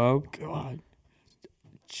dub. God.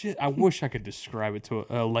 Shit, I wish I could describe it to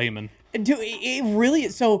a layman. Dude, it really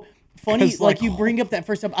is so funny. 'Cause, Like, like, you bring up that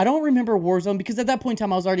first up. I don't remember Warzone because at that point in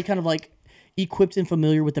time I was already kind of like equipped and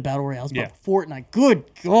familiar with the battle royales. Yeah. But Fortnite, good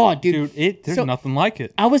God, dude. There's So- nothing like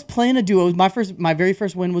it. I was playing a duo. My very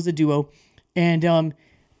first win was a duo, and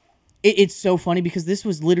it's so funny because this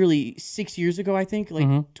was literally 6 years ago. I think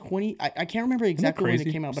like 20. I can't remember exactly when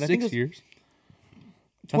it came out, but I think it was 6 years.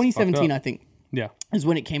 2017. I think Yeah. is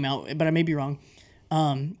when it came out, but I may be wrong.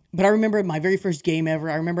 But I remember my very first game ever.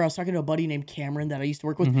 I remember I was talking to a buddy named Cameron that I used to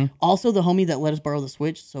work with. Also the homie that let us borrow the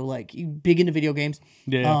Switch. So like big into video games.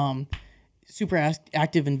 Yeah. Super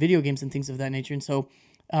active in video games and things of that nature. And so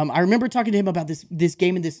I remember talking to him about this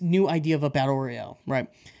game and this new idea of a battle royale, right?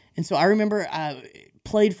 And so I remember I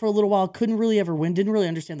played for a little while, couldn't really ever win, didn't really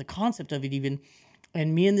understand the concept of it even.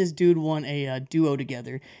 And me and this dude won a duo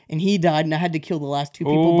together, and he died, and I had to kill the last two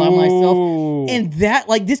people by myself. And that,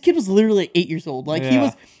 like, this kid was literally like 8 years old. Like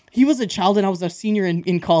he was a child, and I was a senior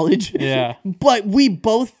in college. Yeah. But we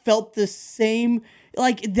both felt the same.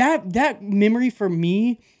 Like that memory for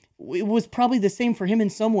me, it was probably the same for him in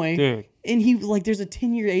some way. Dude. And he like there's a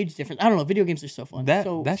 10-year age difference. I don't know. Video games are so fun. That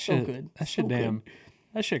so shit, good. That shit, So damn. good.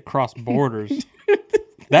 That shit cross borders.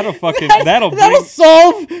 That'll bring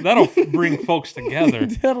folks together.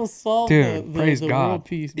 That'll solve Dude, praise the God. world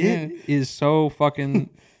peace, man. It is so fucking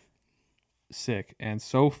sick and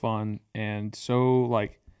so fun and so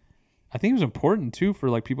like I think it was important too for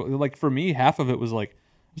like people like for me half of it was like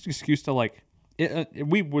just an excuse to like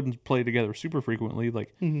we wouldn't play together super frequently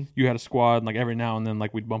like you had a squad and like every now and then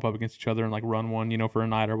like we'd bump up against each other and like run one, you know, for a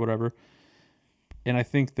night or whatever. And I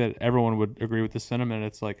think that everyone would agree with the sentiment.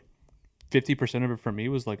 It's like 50% of it for me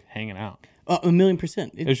was like hanging out.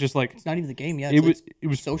 1,000,000%. It was just like It's not even the game. Yeah, it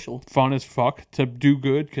was social. fun as fuck to do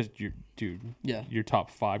good because Yeah. you're top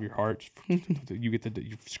 5, your heart, you get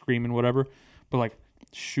you're screaming whatever, but like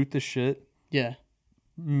shoot the shit. Yeah.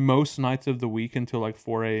 Most nights of the week until like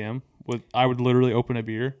 4 a.m. I would literally open a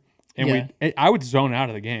beer and Yeah. I would zone out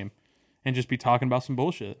of the game and just be talking about some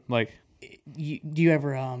bullshit. Like, Do you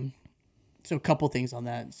ever so a couple things on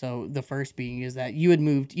that. So the first being is that you had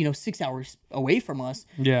moved, 6 hours away from us.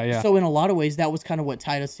 yeah. So in a lot of ways, that was kind of what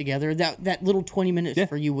tied us together. That little 20 minutes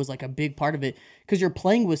for you was like a big part of it because you're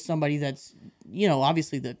playing with somebody that's,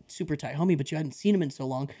 obviously the super tight homie, but you hadn't seen him in so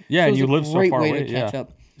long. Yeah, so and you live so far away. To catch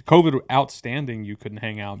up. COVID outstanding, you couldn't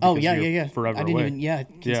hang out. Oh Because yeah, you're Forever I didn't away. even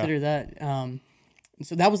consider that.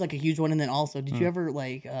 So that was like a huge one. And then also, did you ever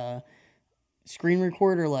like screen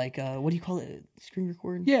record or like what do you call it? Screen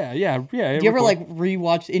record? Yeah. Do you ever like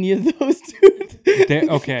rewatch any of those, dude?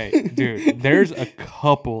 Okay, dude. There's a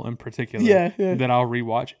couple in particular Yeah. that I'll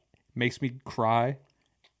rewatch. Makes me cry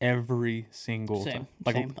every single time.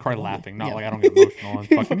 Like same. cry laughing, not Yeah. like I don't get emotional. And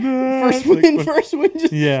fucking, First win,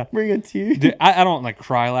 just Yeah. bring a tear. Dude, I don't like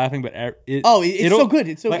cry laughing, but it's so good.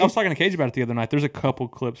 It's so like I was talking to Cage about it the other night. There's a couple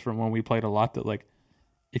clips from when we played a lot that like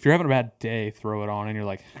if you're having a bad day, throw it on and you're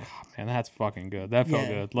like, oh, man, that's fucking good. That felt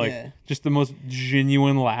good. Like just the most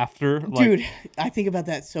genuine laughter. Like, Dude, I think about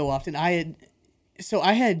that so often. I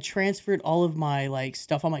had transferred all of my like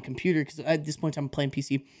stuff on my computer because at this point I'm playing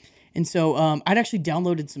PC, and so I'd actually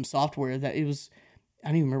downloaded some software that it was. I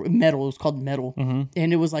don't even remember. Metal. It was called Metal.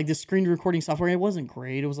 And it was like this screen recording software. It wasn't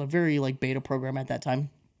great. It was a very like beta program at that time.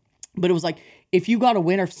 But it was like, if you got a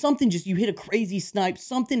win or something, just you hit a crazy snipe,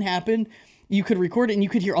 something happened, you could record it and you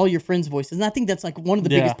could hear all your friends' voices. And I think that's like one of the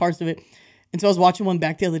biggest parts of it. And so I was watching one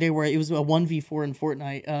back the other day where it was a 1v4 in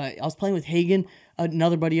Fortnite. I was playing with Hagen,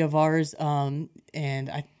 another buddy of ours, and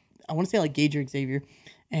I want to say like Gage or Xavier.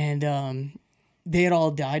 And they had all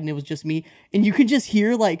died and it was just me. And you could just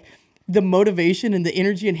hear like the motivation and the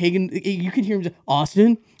energy in Hagen. You could hear him just,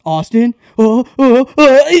 Austin,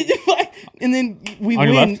 and then we on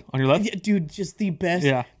win. On your left? Yeah, dude, just the best.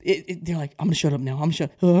 Yeah. They're like, I'm gonna shut up now. I'm gonna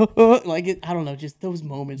shut. I don't know, just those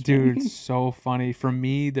moments, Dude, man. so funny. For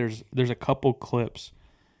me, there's a couple clips,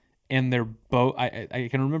 and they're both. I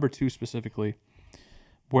can remember two specifically,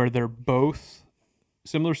 where they're both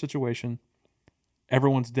similar situation.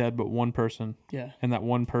 Everyone's dead but one person. Yeah. And that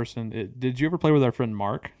one person. Did you ever play with our friend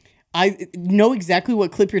Mark? I know exactly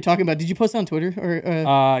what clip you're talking about. Did you post it on Twitter or?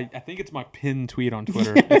 I think it's my pinned tweet on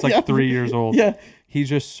Twitter. It's like 3 years old. Yeah. He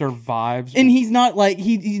just survives. And he's not like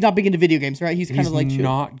he's not big into video games, right? He's kind of like chill.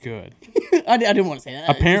 Not good. I didn't want to say that.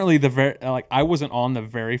 Apparently, I wasn't on the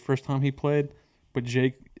very first time he played, but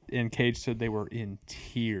Jake and Cage said they were in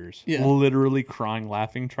tears, literally crying,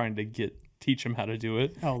 laughing, trying to get teach him how to do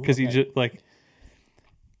it Oh, because he love just like.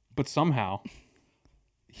 But somehow,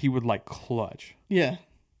 he would like clutch, Yeah.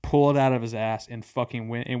 pull it out of his ass, and fucking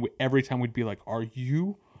win. And every time we'd be like, "Are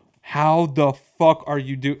you? How the fuck are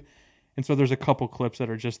you do?" And so there's a couple clips that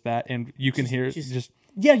are just that, and you can hear just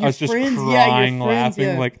yeah, your us just friends, crying, your friends, laughing,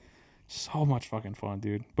 yeah. like so much fucking fun,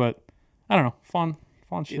 dude. But I don't know, fun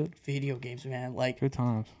shit, Video games, man. Like, good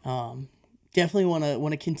times. definitely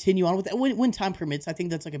want to continue on with that when time permits. I think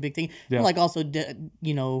that's like a big thing. Yeah. And like also,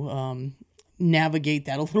 navigate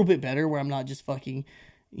that a little bit better where I'm not just fucking,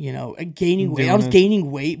 gaining weight. I was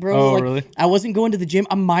gaining weight, bro. Oh, like, really? I wasn't going to the gym.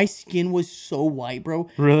 My skin was so white, bro.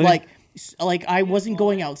 Really? Like I wasn't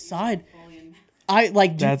going outside. I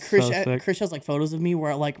like, dude, That's Chris so sick. has like photos of me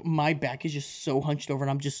where like my back is just so hunched over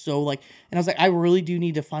and I'm just so like, and I was like, I really do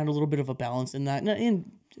need to find a little bit of a balance in that.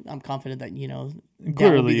 And I'm confident that, that will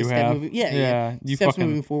Clearly be you the step have. moving. Yeah. You Steps fucking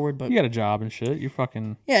moving forward, but you got a job and shit. You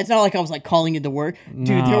fucking. yeah, it's not like I was like calling into work. Dude,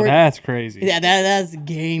 No, that's crazy. yeah, that's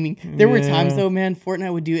gaming. There were times Yeah. though, man,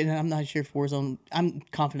 Fortnite would do it, and I'm not sure if Warzone. I'm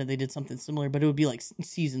confident they did something similar, but it would be like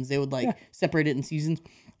seasons. They would like separate it in seasons,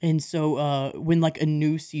 and so when like a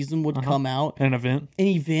new season would come out, An event. an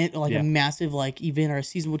event like Yeah. a massive like event or a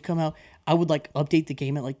season would come out, I would like update the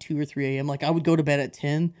game at like 2 or 3 a.m. Like I would go to bed at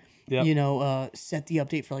 10. Yep. Set the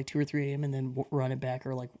update for like 2 or 3 a.m. and then run it back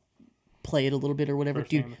or like play it a little bit or whatever.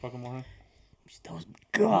 First thing Dude, in the fucking morning. those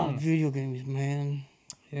God video games, man.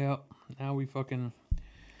 Yeah. Now we fucking.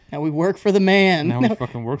 Now we work for the man. Now we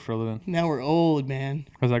fucking work for a living. Now we're old, man.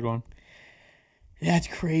 How's that going? That's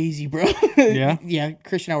crazy, bro. Yeah? Yeah,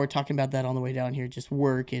 Christian and I were talking about that on the way down here, just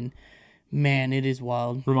work, and man, it is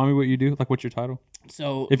wild. Remind me what you do. Like, what's your title?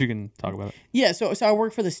 So If you can talk about it. yeah, so I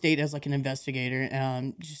work for the state as like an investigator,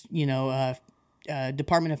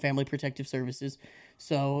 Department of Family Protective Services.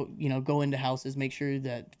 So, go into houses, make sure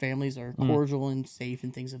that families are cordial and safe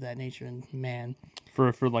and things of that nature. And man,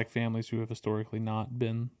 For like families who have historically not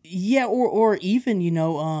been. yeah, or even,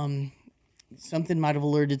 something might have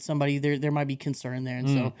alerted somebody. There might be concern there. And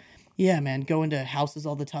so, yeah, man, go into houses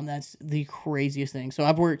all the time. That's the craziest thing. So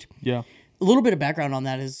I've worked. Yeah. A little bit of background on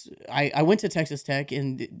that is I went to Texas Tech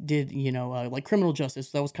and did, like criminal justice.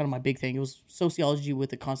 That was kind of my big thing. It was sociology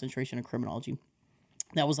with a concentration in criminology.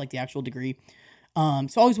 That was like the actual degree. So I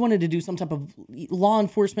always wanted to do some type of law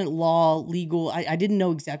enforcement, legal. I didn't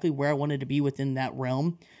know exactly where I wanted to be within that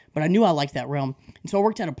realm, but I knew I liked that realm. And so I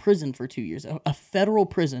worked at a prison for 2 years, a federal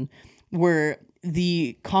prison where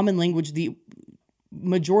the common language, the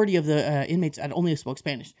majority of the inmates had only spoke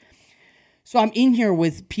Spanish. So I'm in here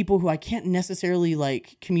with people who I can't necessarily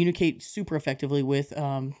like communicate super effectively with.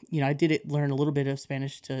 I did learn a little bit of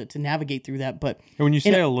Spanish to navigate through that. But And when you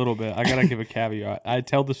say a little bit, I gotta give a caveat. I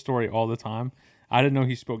tell the story all the time. I didn't know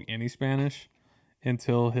he spoke any Spanish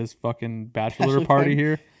until his fucking bachelor party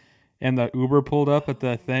here, and the Uber pulled up at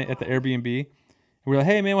the Airbnb. We were like,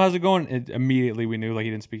 "Hey man, how's it going?" And immediately we knew like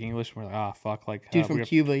he didn't speak English. We're like, "Ah, fuck!" Like dude from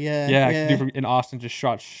Cuba, yeah, yeah. Dude from in Austin just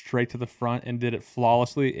shot straight to the front and did it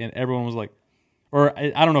flawlessly, and everyone was like, or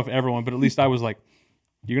I don't know if everyone, but at least I was like,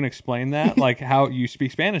 "You gonna explain that? Like how you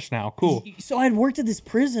speak Spanish now? Cool." So I had worked at this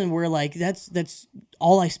prison where like that's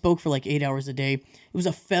all I spoke for like 8 hours a day. It was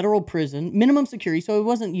a federal prison, minimum security, so it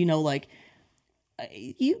wasn't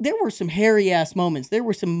there were some hairy ass moments. There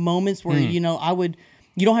were some moments where you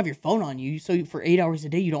don't have your phone on you, so for 8 hours a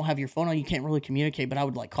day you don't have your phone on. You can't really communicate. But I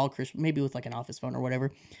would like call Chris, maybe with like an office phone or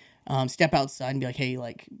whatever. Step outside and be like, "Hey,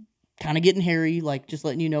 like, kind of getting hairy, like just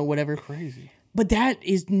letting you know, whatever." Crazy. But that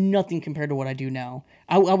is nothing compared to what I do now.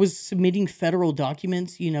 I was submitting federal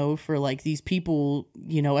documents, for like these people,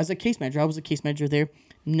 as a case manager. I was a case manager there.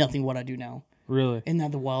 Nothing what I do now. Really? Isn't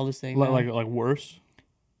that the wildest thing? Man? Like worse,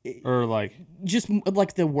 or like Just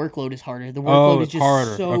like the workload is harder. The workload is it's just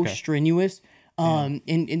harder. so Okay. strenuous.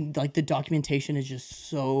 And like the documentation is just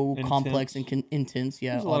so complex and intense.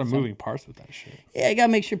 Yeah, there's a all lot the of time. moving parts with that shit. Yeah, you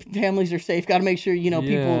gotta make sure families are safe. Gotta make sure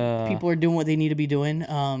Yeah. people are doing what they need to be doing.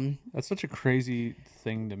 That's such a crazy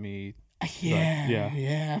thing to me.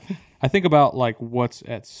 Yeah. I think about like what's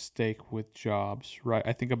at stake with jobs, right?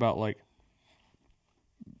 I think about like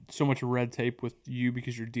so much red tape with you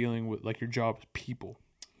because you're dealing with like your job is people.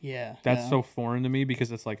 Yeah, That's so foreign to me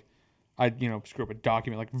because it's like I screw up a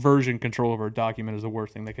document, like version control over a document is the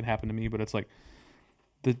worst thing that can happen to me. But it's like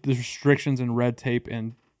the restrictions and red tape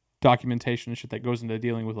and documentation and shit that goes into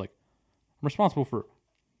dealing with like I'm responsible for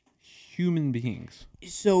human beings.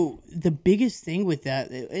 So the biggest thing with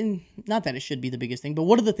that, and not that it should be the biggest thing, but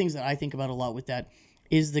one of the things that I think about a lot with that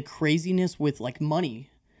is the craziness with like money.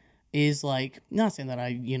 Is like, not saying that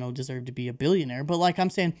I deserve to be a billionaire, but like I'm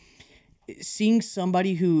saying, seeing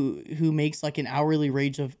somebody who makes like an hourly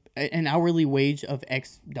an hourly wage of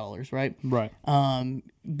X dollars, right? Right.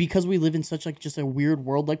 Because we live in such like just a weird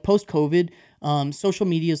world, like post COVID, social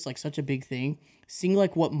media is like such a big thing. Seeing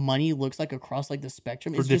like what money looks like across like the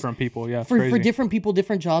spectrum For different people, yeah. For different people,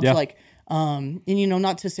 different jobs, Yeah. like and you know,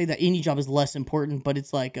 not to say that any job is less important, but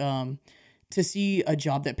it's like to see a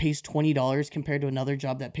job that pays $20 compared to another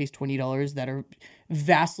job that pays $20 that are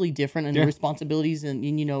vastly different in the responsibilities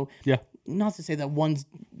and you know, Yeah. not to say that one's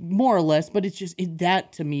more or less, but it's just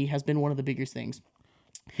that to me has been one of the biggest things.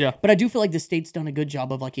 Yeah. But I do feel like the state's done a good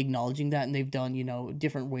job of like acknowledging that, and they've done, you know,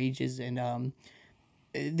 different wages, and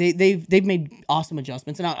they've made awesome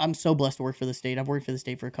adjustments. And I'm so blessed to work for the state. I've worked for the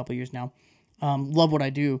state for a couple of years now. Love what I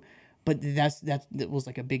do, but that was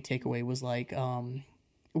like a big takeaway was like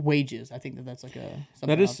wages. I think that's like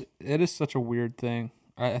it is such a weird thing.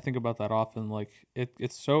 I think about that often. Like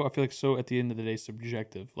it's so, I feel like so at the end of the day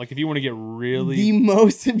subjective. Like if you want to get really the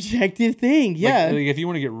most subjective thing, yeah. Like if you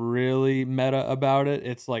want to get really meta about it,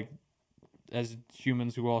 it's like as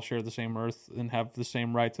humans who all share the same earth and have the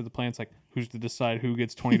same right to the planet, it's like who's to decide who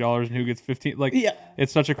gets $20 and who gets 15? Like Yeah.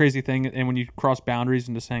 It's such a crazy thing. And when you cross boundaries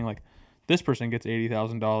into saying like this person gets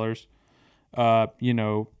 $80,000, you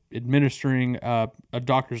know, administering a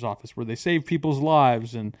doctor's office where they save people's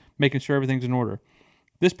lives and making sure everything's in order.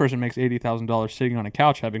 This person makes $80,000 sitting on a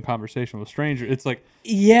couch having conversation with strangers. It's like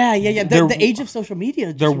yeah. The age of social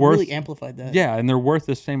media just really amplified that. Yeah, and they're worth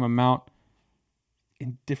the same amount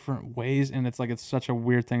in different ways, and it's like it's such a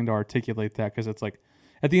weird thing to articulate that because it's like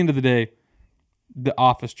at the end of the day, the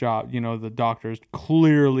office job, you know, the doctor is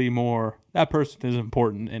clearly more. That person is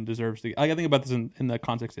important and deserves to. Like, I think about this in the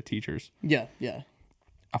context of teachers. Yeah.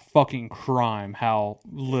 A fucking crime how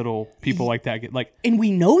little people like that get like, and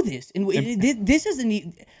we know this, and this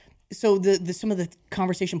isn't. So the some of the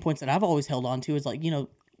conversation points that I've always held on to is like, you know,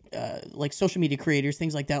 like social media creators,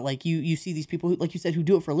 things like that. Like you see these people who, like you said, who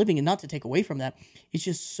do it for a living, and not to take away from that, it's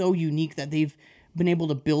just so unique that they've been able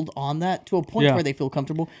to build on that to a point where they feel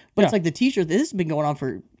comfortable. But it's like the teachers. This has been going on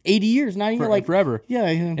for 80 years, not even like forever. Yeah,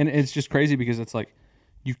 and it's just crazy because it's like.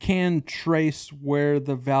 You can trace where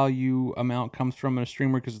the value amount comes from in a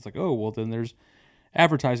streamer because it's like, oh, well, then there's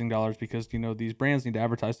advertising dollars because, you know, these brands need to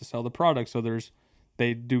advertise to sell the product. So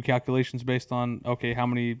they do calculations based on, okay, how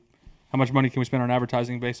much money can we spend on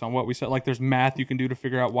advertising based on what we sell? Like there's math you can do to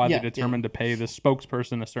figure out why they determined to pay the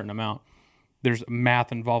spokesperson a certain amount. There's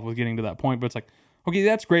math involved with getting to that point, but it's like, okay,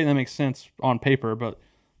 that's great. And that makes sense on paper, but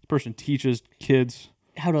this person teaches kids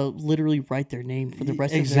how to literally write their name for the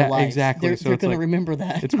rest of their lives. Exactly. They're going to remember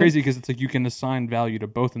that. It's crazy because it's like you can assign value to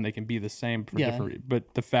both and they can be the same for different.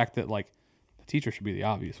 But the fact that like the teacher should be the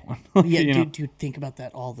obvious one. Dude, think about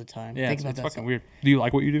that all the time. Yeah, think it's about that fucking weird. Do you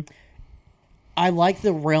like what you do? I like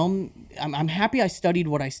the realm. I'm happy I studied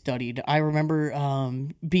what I studied. I remember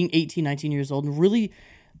being 18, 19 years old and really.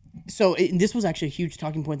 So this was actually a huge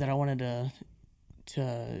talking point that I wanted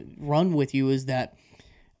to run with you is that.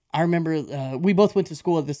 I remember we both went to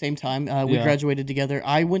school at the same time. We graduated together.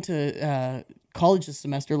 I went to college a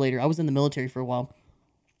semester later. I was in the military for a while.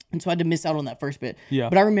 And so I had to miss out on that first bit. Yeah.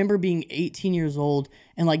 But I remember being 18 years old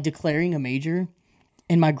and like declaring a major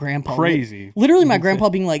and my grandpa. Crazy. Literally my grandpa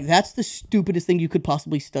being like, that's the stupidest thing you could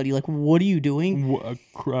possibly study. Like, what are you doing? What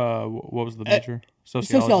was the major?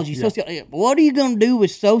 Sociology. What are you going to do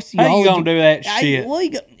with sociology? How you going to do that shit?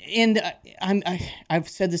 I've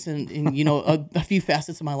said this in you know a few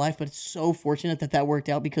facets of my life, but it's so fortunate that worked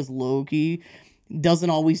out because Loki doesn't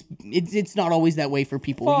always it's not always that way for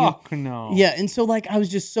people. Fuck no. Yeah, and so like I was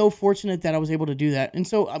just so fortunate that I was able to do that, and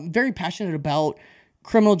so I'm very passionate about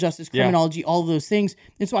criminal justice, criminology, all of those things,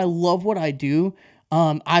 and so I love what I do.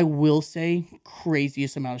 I will say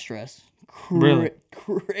craziest amount of stress. Really?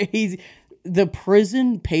 Crazy. The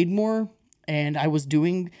prison paid more. And I was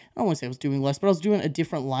doing, I don't want to say I was doing less, but I was doing a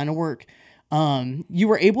different line of work. You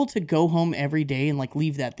were able to go home every day and like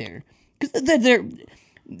leave that there. Because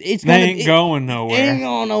it's they ain't going nowhere. They ain't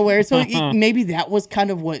going nowhere. So maybe that was kind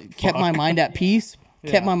of what kept my mind at peace.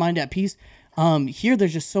 Kept my mind at peace. Here,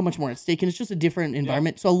 there's just so much more at stake, and it's just a different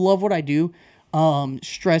environment. So I love what I do.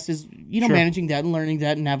 Stress is, managing that and learning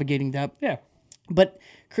that and navigating that. Yeah. But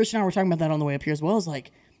Christian and I were talking about that on the way up here as well. Is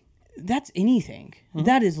like, that's anything. Mm-hmm.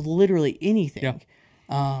 That is literally anything.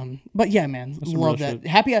 Yeah. But yeah, man, love that.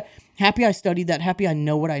 Shit. Happy I studied that. Happy I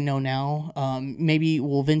know what I know now. Maybe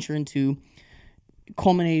we'll venture into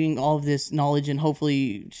culminating all of this knowledge and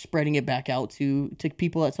hopefully spreading it back out to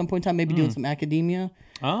people at some point in time. Maybe doing some academia.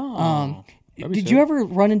 Oh. Did you ever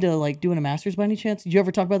run into like doing a master's by any chance? Did you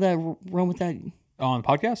ever talk about that? Run with that on the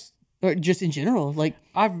podcast? Or just in general, like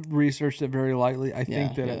I've researched it very lightly. I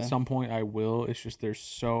think that at some point I will. It's just there's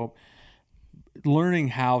so learning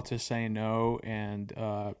how to say no and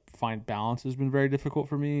find balance has been very difficult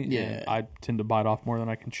for me. Yeah. And I tend to bite off more than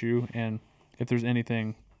I can chew. And if there's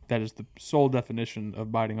anything that is the sole definition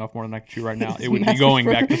of biting off more than I can chew right now, it would be going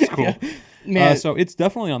back to school. Yeah. Man. So it's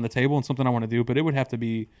definitely on the table and something I want to do, but it would have to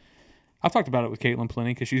be. I've talked about it with Caitlin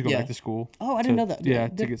plenty because she's going back to school. Oh, I didn't know that. Yeah,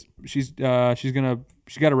 she's got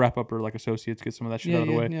to wrap up her like associates, get some of that shit out of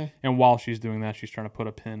the way. Yeah. And while she's doing that, she's trying to put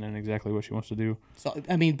a pin in exactly what she wants to do. So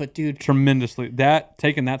I mean, but dude, Tremendously,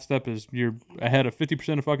 taking that step is you're ahead of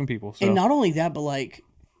 50% of fucking people. So. And not only that, but like,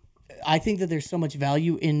 I think that there's so much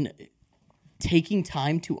value in taking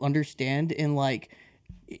time to understand and like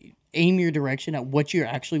aim your direction at what you're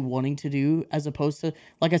actually wanting to do, as opposed to,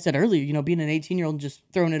 like I said earlier, you know, being an 18-year-old and just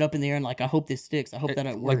throwing it up in the air and like, I hope this sticks. I hope that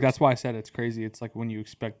it works. Like, that's why I said it's crazy. It's like when you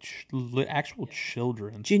expect actual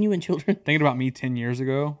children. Genuine children. Thinking about me 10 years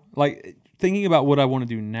ago, like thinking about what I want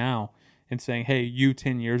to do now and saying, hey, you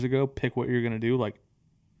 10 years ago, pick what you're going to do. Like,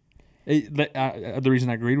 the reason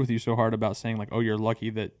I agreed with you so hard about saying like, oh, you're lucky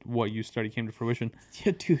that what you study came to fruition.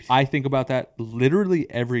 Yeah, dude. I think about that literally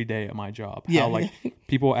every day at my job. Yeah, how like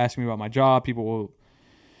people will ask me about my job, people will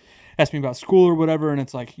ask me about school or whatever, and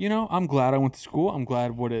it's like, you know, I'm glad I went to school. I'm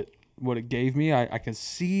glad what it gave me. I can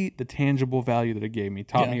see the tangible value that it gave me.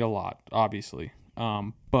 Taught me a lot, obviously.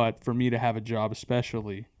 But for me to have a job,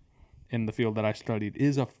 especially in the field that I studied,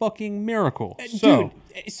 is a fucking miracle. So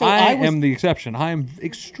I am the exception. I am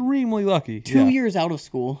extremely lucky. 2 years out of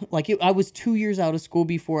school. Like, I was 2 years out of school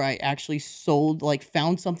before I actually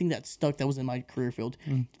found something that stuck that was in my career field.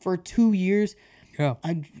 For 2 years,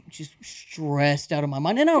 I just stressed out of my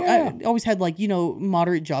mind. And I always had, like, you know,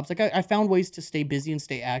 moderate jobs. Like, I found ways to stay busy and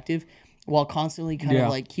stay active while constantly kind of,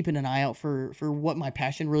 like, keeping an eye out for what my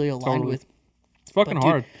passion really aligned with. It's fucking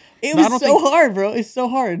hard. It was so hard, bro. It's so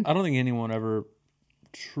hard. I don't think anyone ever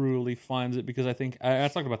truly finds it, because I think I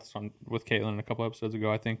talked about this with Caitlin a couple episodes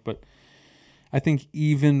ago, I think, but I think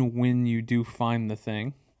even when you do find the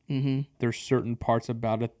thing, there's certain parts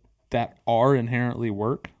about it that are inherently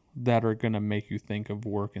work that are going to make you think of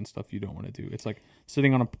work and stuff you don't want to do. It's like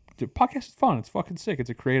sitting on a podcast is fun. It's fucking sick. It's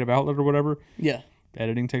a creative outlet or whatever. Yeah.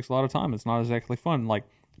 Editing takes a lot of time. It's not exactly fun. Like,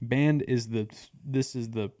 band is the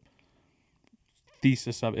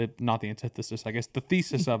thesis of it, not the antithesis, I guess. The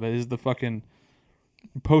thesis of it is the fucking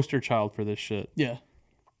poster child for this shit. Yeah.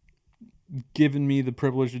 Giving me the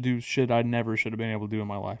privilege to do shit I never should have been able to do in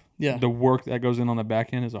my life. Yeah. The work that goes in on the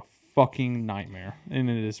back end is a fucking nightmare. And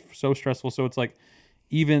it is so stressful. So it's like,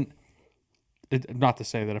 not to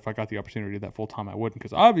say that if I got the opportunity that full time I wouldn't,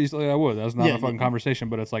 because obviously I would. That's not a fucking conversation,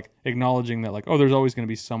 but it's like acknowledging that, like, oh, there's always going to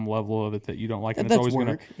be some level of it that you don't like. And it's always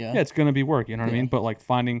going to, it's going to be work. You know what I mean? But like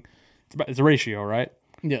finding, it's a ratio, right?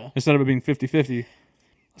 Yeah. Instead of it being 50-50,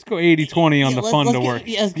 let's go 80-20 on the fun to work.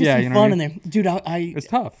 Let's get some fun in there. Dude, it's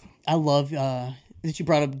tough. I love that you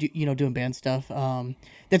brought up, you know, doing band stuff.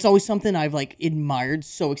 That's always something I've like admired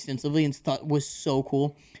so extensively and thought was so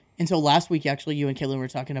cool. And so last week, actually, you and Caitlin were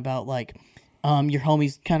talking about like your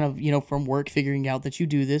homies kind of, you know, from work figuring out that you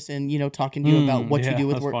do this and, you know, talking to you about what you do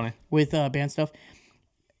with work, with band stuff.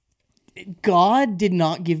 God did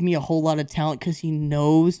not give me a whole lot of talent because he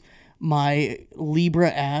knows my Libra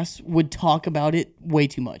ass would talk about it way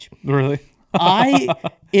too much. Really? I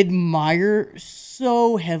admire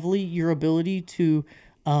so heavily your ability to,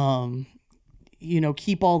 you know,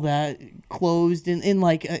 keep all that closed and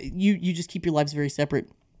like you just keep your lives very separate.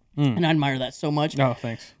 And I admire that so much. Oh,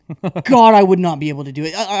 thanks. God, I would not be able to do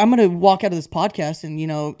it. I'm going to walk out of this podcast and, you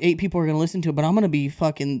know, 8 people are going to listen to it, but I'm going to be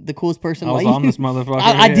fucking the coolest person. I was on this motherfucker.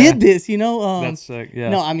 I did this, you know. That's sick, yeah.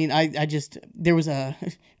 No, I mean, I just, there was a,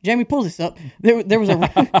 Jamie, pull this up. There was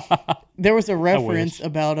a reference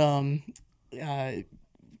about,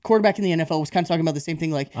 quarterback in the NFL was kind of talking about the same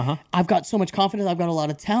thing. Like, I've got so much confidence. I've got a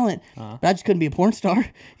lot of talent, but I just couldn't be a porn star.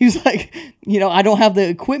 He was like, you know, I don't have the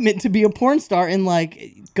equipment to be a porn star. And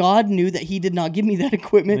like, God knew that he did not give me that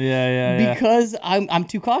equipment because I'm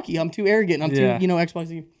too cocky. I'm too arrogant. I'm too, you know, X, Y,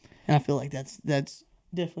 Z. And I feel like that's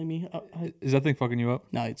definitely me. Is that thing fucking you up?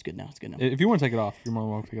 No, it's good now. It's good now. If you want to take it off, you're more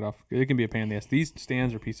than welcome to take it off. It can be a pain in the ass. These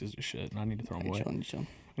stands are pieces of shit, and I need to throw them away. I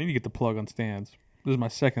need to get the plug on stands. This is my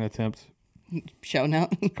second attempt. Shouting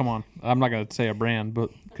out. Come on. I'm not going to say a brand, but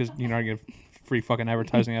because, you know, I get free fucking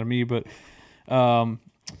advertising out of me, but cool.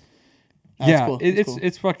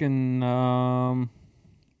 it's fucking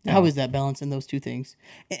how is that balancing those two things?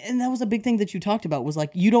 And that was a big thing that you talked about was like,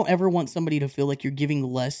 you don't ever want somebody to feel like you're giving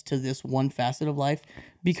less to this one facet of life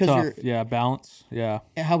because you're balance. Yeah.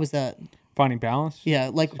 How is that? Finding balance? Yeah.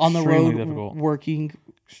 Like on the road, difficult. Working.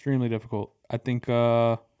 Extremely difficult. I think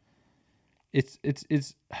it's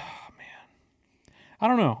I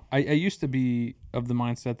don't know. I used to be of the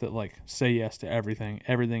mindset that like say yes to everything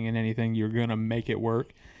and anything. You're gonna make it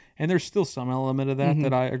work, and there's still some element of that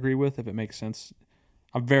that I agree with if it makes sense.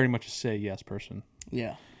 I'm very much a say yes person.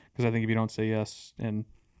 Yeah. Because I think if you don't say yes and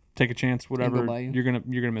take a chance, whatever, you're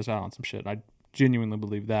gonna miss out on some shit. I genuinely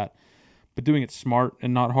believe that. But doing it smart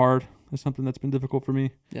and not hard is something that's been difficult for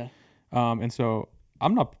me. Yeah. And so I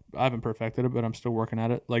haven't perfected it, but I'm still working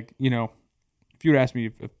at it. Like, you know, if you would ask me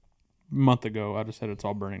a month ago, I'd have said it's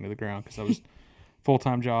all burning to the ground because I was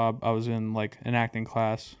full-time job. I was in like an acting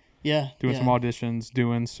class. Yeah. Doing some auditions,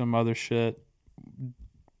 doing some other shit.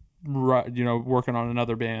 You know, working on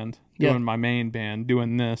another band, doing my main band,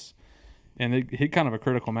 doing this. And it hit kind of a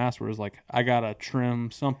critical mass where it was like, I got to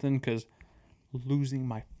trim something because losing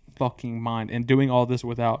my fucking mind and doing all this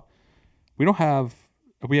without, we have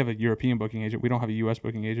a European booking agent. We don't have a U.S.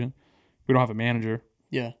 booking agent. We don't have a manager.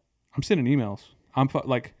 Yeah. I'm sending emails. I'm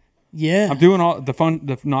I'm doing all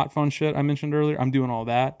the not fun shit I mentioned earlier. I'm doing all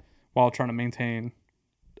that while trying to maintain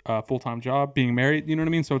a full-time job, being married. You know what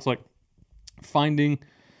I mean? So it's like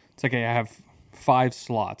it's like, hey, I have 5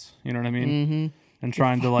 slots. You know what I mean? Mm-hmm. And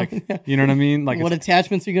trying to like, you know what I mean? Like what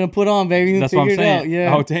attachments are you gonna put on, baby? That's what I'm saying.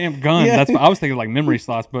 Yeah. Oh damn, gun. Yeah. I was thinking like memory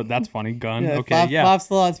slots, but that's funny. Gun. Yeah, okay, five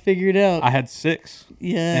slots. Figure it out. I had 6.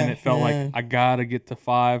 Yeah. And it felt like I gotta get to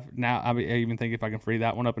 5. Now I even think if I can free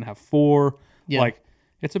that one up and have 4. Yeah. Like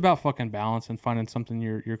it's about fucking balance and finding something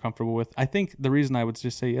you're comfortable with. I think the reason I would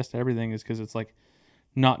just say yes to everything is because it's like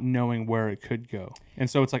not knowing where it could go. And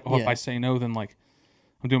so it's like, if I say no, then like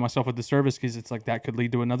I'm doing myself a disservice because it's like that could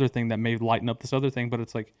lead to another thing that may lighten up this other thing. But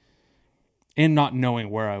it's like, and not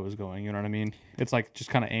knowing where I was going, you know what I mean? It's like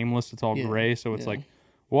just kind of aimless. It's all gray. So it's like,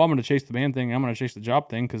 well, I'm going to chase the band thing. I'm going to chase the job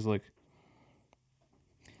thing because like,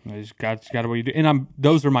 I just got what you do. And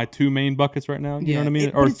those are my 2 main buckets right now. You know what I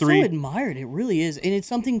mean? Or it's 3. So admired. It really is. And it's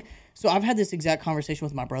something. So I've had this exact conversation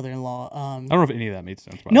with my brother-in-law. I don't know if any of that made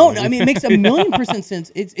sense. No, I mean, it makes 1,000,000%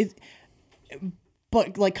 sense.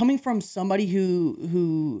 But like coming from somebody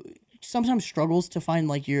who sometimes struggles to find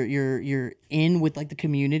like you're in with like the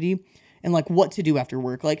community and like what to do after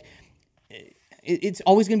work. Like it's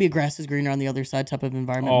always going to be a grass is greener on the other side type of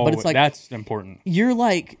environment. Oh, but it's like that's important. You're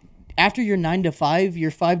like after your 9 to 5,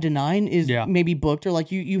 your 5 to 9 is maybe booked, or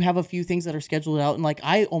like you have a few things that are scheduled out, and like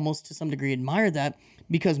I almost to some degree admire that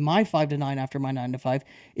because my 5 to 9 after my 9 to 5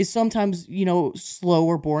 is sometimes slow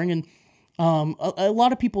or boring, and a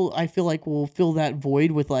lot of people I feel like will fill that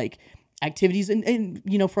void with like activities, and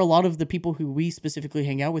for a lot of the people who we specifically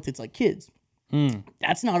hang out with, it's like kids.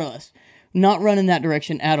 That's not us. Not running that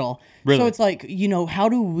direction at all. Really? So it's like, how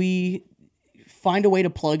do we find a way to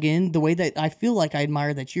plug in the way that I feel like I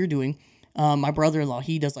admire that you're doing? My brother-in-law,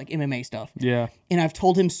 he does like MMA stuff. Yeah. And I've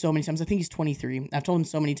told him so many times, I think he's 23. I've told him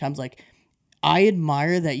so many times, like, I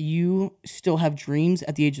admire that you still have dreams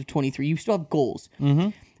at the age of 23. You still have goals. Mm-hmm.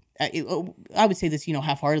 I would say this,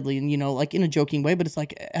 half-heartedly and, like in a joking way, but it's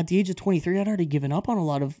like at the age of 23, I'd already given up on a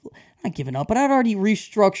lot of, not given up, but I'd already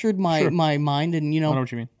restructured my mind and, I know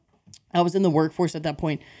what you mean. I was in the workforce at that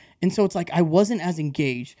point. And so it's like, I wasn't as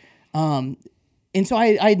engaged. And so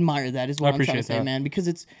I admire that is what I'm trying to say, man, because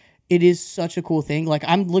it is such a cool thing. Like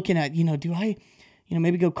I'm looking at, do I,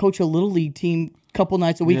 maybe go coach a little league team a couple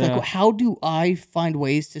nights a week? Yeah. Like how do I find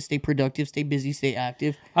ways to stay productive, stay busy, stay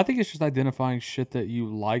active? I think it's just identifying shit that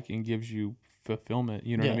you like and gives you fulfillment.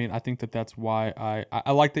 You know what I mean? I think that's why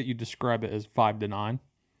I like that you describe it as 5 to 9.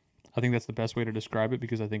 I think that's the best way to describe it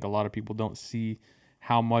because I think a lot of people don't see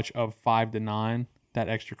how much of 5 to 9 that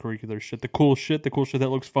extracurricular shit, the cool shit that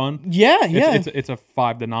looks fun. Yeah. It's a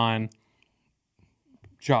 5 to 9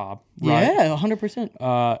 job, right? Yeah,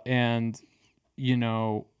 100%. And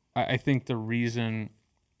I think the reason,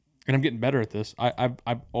 and I'm getting better at this.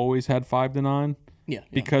 I've always had 5 to 9. Yeah.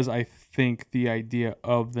 Because I think the idea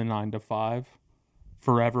of the 9 to 5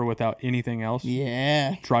 forever without anything else,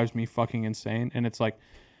 drives me fucking insane. And it's like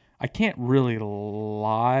I can't really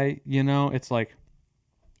lie. It's like.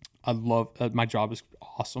 I love my job is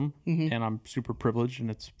awesome and I'm super privileged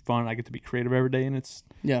and it's fun. I get to be creative every day and it's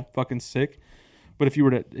fucking sick. But if you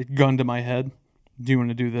were to gun to my head, do you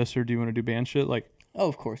want to do this or do you want to do band shit? Like, oh,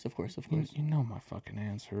 of course. You know my fucking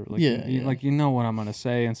answer. Like, like you know what I'm gonna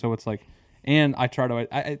say, and so it's like, and I try to.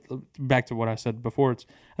 I back to what I said before. I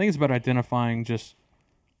think it's about identifying just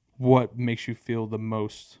what makes you feel the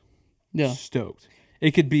most stoked.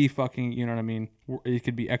 It could be fucking, you know what I mean. It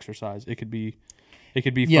could be exercise. It could be. It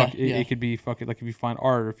could be it could be fucking like if you find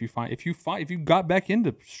art or if you got back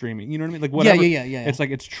into streaming, you know what I mean? Like whatever. Yeah. It's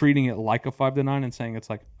like it's treating it like a 5 to 9 and saying it's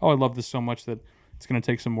like, oh, I love this so much that it's going to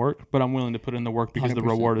take some work, but I'm willing to put in the work because 100%. The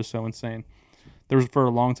reward is so insane. There was for a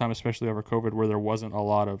long time, especially over COVID, where there wasn't a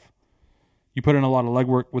lot of you put in a lot of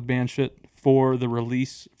legwork with band shit for the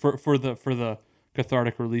release, for the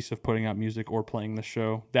cathartic release of putting out music or playing the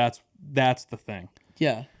show. That's the thing.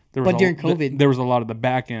 Yeah. But during COVID, there was a lot of the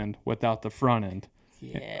back end without the front end.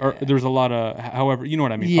 Yeah. Or there's a lot of, however, you know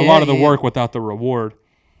what I mean? Yeah, a lot of the work without the reward.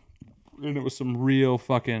 And it was some real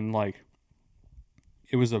fucking, like,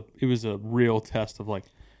 it was a real test of, like,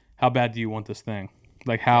 how bad do you want this thing?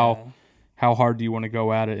 Like, how hard do you want to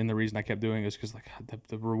go at it? And the reason I kept doing it is because, like,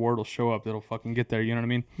 the reward will show up. It'll fucking get there. You know what I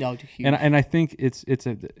mean? No, and I think it's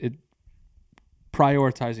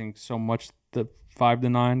prioritizing so much the 5 to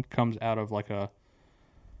 9 comes out of, like, a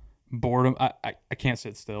boredom. I can't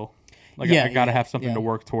sit still. Like, I gotta have something to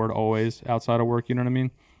work toward always outside of work. You know what I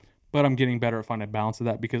mean? But I'm getting better at finding a balance of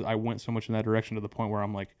that because I went so much in that direction to the point where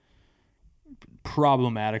I'm, like,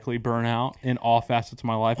 problematically burnout in all facets of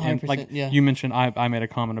my life. And like you mentioned, I made a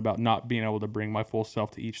comment about not being able to bring my full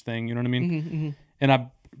self to each thing. You know what I mean? Mm-hmm. And I've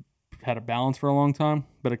had a balance for a long time,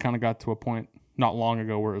 but it kind of got to a point not long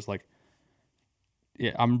ago where it was like,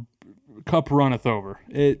 I'm cup runneth over.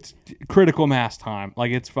 It's critical mass time.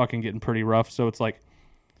 Like, it's fucking getting pretty rough. So it's like,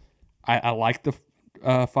 I like the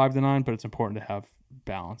 5 to 9, but it's important to have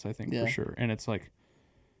balance, I think, for sure. And it's like,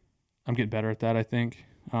 I'm getting better at that, I think.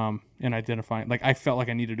 And identifying, like, I felt like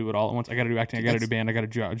I need to do it all at once. I got to do acting, I got to do band, I got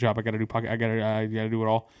to job, I got to do pocket, I got to do it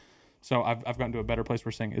all. So I've gotten to a better place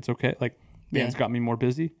where saying it's okay. Like, band's got me more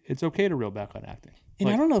busy. It's okay to reel back on acting. And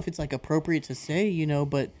like, I don't know if it's, like, appropriate to say, you know,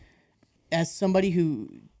 but as somebody who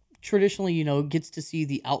traditionally, you know, gets to see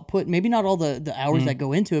the output, maybe not all the hours that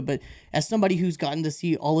go into it, but as somebody who's gotten to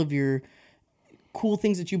see all of your cool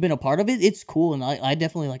things that you've been a part of, it's cool. And I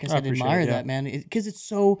definitely, like I said, admire that, man, because it's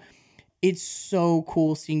so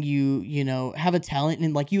cool seeing you know, have a talent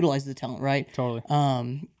and, like, utilize the talent, right? Totally.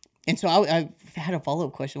 And so I've had a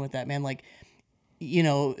follow-up question with that, man. Like, you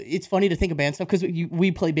know, it's funny to think of band stuff because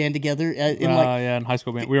we play band together in high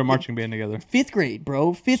school band. We were marching band together. 5th grade,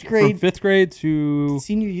 bro. 5th grade. From 5th grade to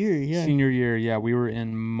senior year, yeah. Senior year, yeah. We were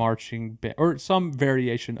in marching band or some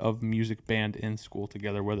variation of music band in school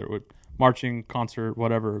together, whether it would marching, concert,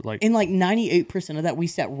 whatever. Like, and like 98% of that, we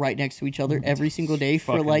sat right next to each other every single day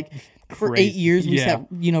for crazy. 8 years. We sat,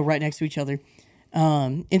 you know, right next to each other.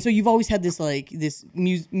 And so you've always had this, like, this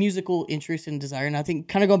musical interest and desire. And I think,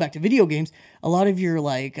 kind of going back to video games, a lot of your,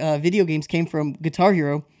 like, video games came from Guitar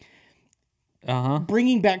Hero.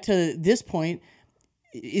 Bringing back to this point,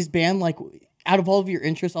 is band, like, out of all of your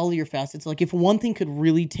interests, all of your facets, like, if one thing could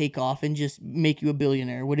really take off and just make you a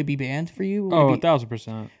billionaire, would it be band for you?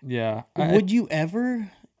 1,000%. Yeah. Would you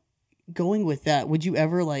ever, going with that, would you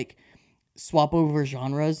ever, like, swap over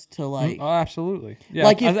genres to, like... Oh, absolutely. Yeah,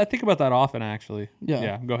 like I think about that often, actually.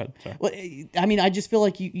 Yeah, go ahead. Sorry. Well, I mean, I just feel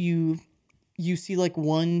like you see, like,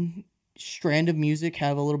 one strand of music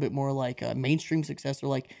have a little bit more, like, mainstream success, or,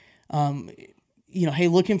 like, you know, hey,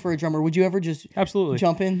 looking for a drummer. Would you ever just absolutely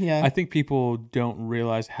jump in? Yeah. I think people don't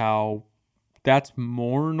realize how that's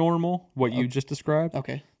more normal, what you just described.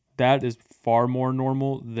 Okay. That is far more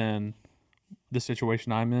normal than the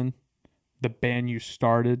situation I'm in. The band you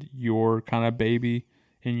started, your kind of baby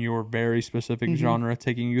in your very specific genre,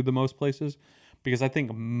 taking you the most places. Because I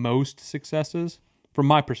think most successes, from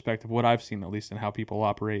my perspective, what I've seen at least in how people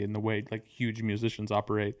operate and the way, like, huge musicians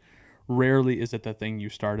operate, rarely is it the thing you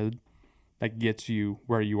started that gets you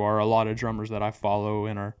where you are. A lot of drummers that I follow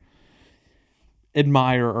and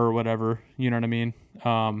admire or whatever, you know what I mean?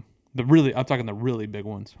 I'm talking the really big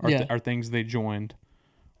ones are things they joined,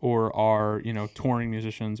 or are, you know, touring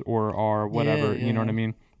musicians, or are whatever, you know what I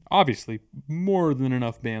mean? Obviously, more than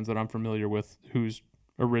enough bands that I'm familiar with whose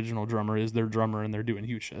original drummer is their drummer and they're doing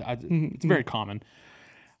huge shit. It's very common.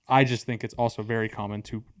 I just think it's also very common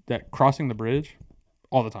to that crossing the bridge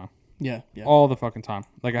all the time. Yeah. All the fucking time.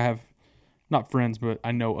 Like, I have not friends, but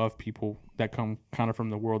I know of people that come kind of from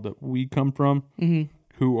the world that we come from,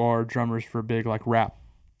 who are drummers for big, like, rap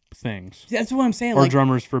things. That's what I'm saying. Or, like,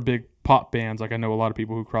 drummers for big pop bands. Like, I know a lot of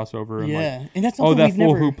people who cross over and, yeah, like, and that's something that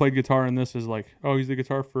fool who played guitar in this is like, oh, he's the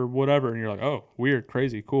guitar for whatever, and you're like, oh, weird,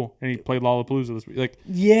 crazy, cool, and he played Lollapalooza this week. Like,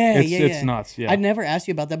 it's nuts. Yeah, I'd never asked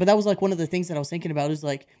you about that, but that was, like, one of the things that I was thinking about is,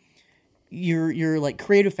 like, your like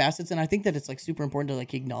creative facets, and I think that it's, like, super important to,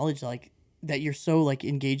 like, acknowledge, like, that you're so, like,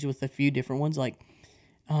 engaged with a few different ones, like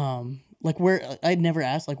where I'd never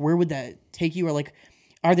asked, like, where would that take you, or, like,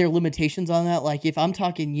 are there limitations on that? Like, if I'm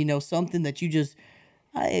talking, you know, something that you just,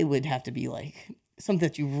 I would have to be, like, something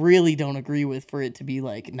that you really don't agree with for it to be,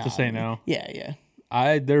 like, nah. To say no. Yeah.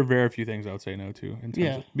 There are very few things I would say no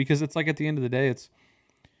to. Because it's like, at the end of the day,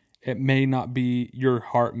 it may not be, your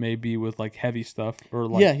heart may be with, like, heavy stuff, or,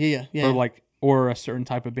 like, or, like, or a certain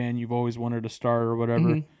type of band you've always wanted to start or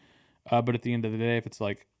whatever. But at the end of the day, if it's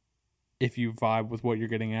like, if you vibe with what you're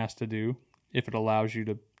getting asked to do, if it allows you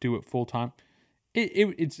to do it full time,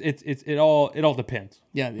 it all depends.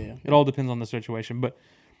 Yeah. It all depends on the situation, but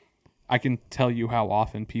I can tell you how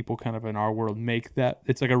often people kind of in our world make that.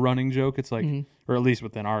 It's like a running joke. It's like, or at least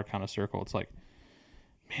within our kind of circle, it's like,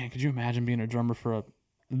 man, could you imagine being a drummer for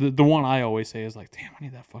the one I always say is like, damn, I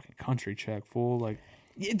need that fucking country check, fool. Like,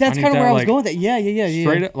 that's kind of where I was going with that. Yeah.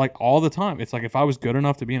 Straight up, like all the time. It's like if I was good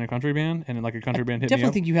enough to be in a country band and like a country band hit me up.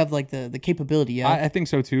 Definitely think you have like the capability. Yeah, I think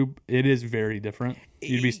so too. It is very different.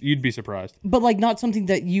 You'd be surprised. But like not something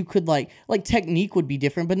that you could like technique would be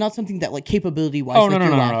different, but not something that like capability wise. Oh no.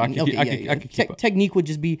 I could keep up. Technique would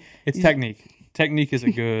just be. It's technique. Technique is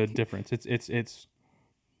a good difference.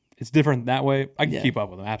 It's different that way. I can keep up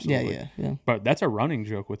with them absolutely. Yeah. But that's a running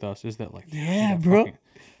joke with us. Is that like bro? Fucking,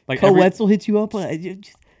 like Wetzel hit you up. Are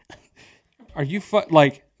you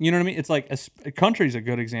like, you know what I mean? It's like a country's a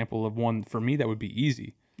good example of one for me that would be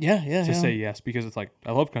easy. To say yes, because it's like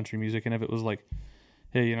I love country music, and if it was like,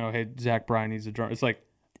 hey, Zach Bryan needs a drum, it's like,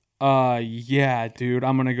 yeah, dude,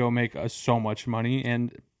 I'm gonna go make so much money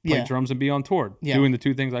and play drums and be on tour, doing the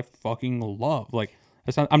two things I fucking love. Like,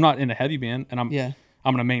 I'm not in a heavy band, and I'm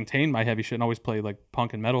gonna maintain my heavy shit and always play like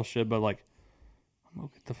punk and metal shit, but like, I'm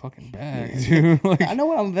gonna get the fucking bag, dude. Like, I know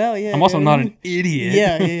what I'm about. Yeah, I'm also not an idiot.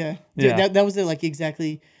 Yeah. Dude, that was like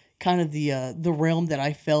exactly kind of the realm that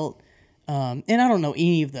I felt. And I don't know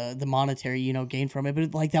any of the monetary gain from it,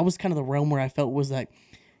 but like that was kind of the realm where I felt was like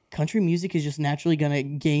country music is just naturally gonna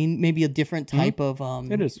gain maybe a different type of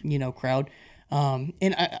it is crowd.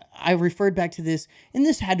 And I referred back to this, and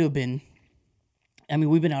this had to have been. I mean,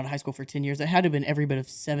 we've been out of high school for 10 years. It had to have been every bit of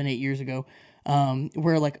 7-8 years ago,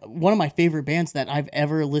 where like one of my favorite bands that I've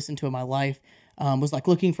ever listened to in my life was like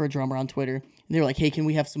looking for a drummer on Twitter. And they were like, hey, can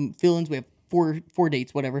we have some fill-ins? We have four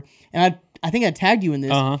dates, whatever. And I think I tagged you in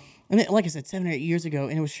this. Uh-huh. And then, like I said, 7 or 8 years ago,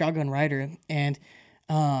 and it was Shotgun Rider. And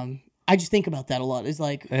I just think about that a lot. It's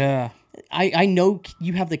like, I know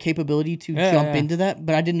you have the capability to jump into that,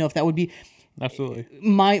 but I didn't know if that would be... Absolutely.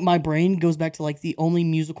 My brain goes back to like the only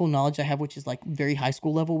musical knowledge I have, which is like very high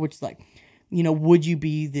school level, which is like, would you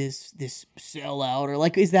be this sellout, or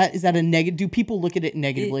like is that a negative? Do people look at it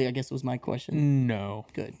negatively? I guess was my question. No.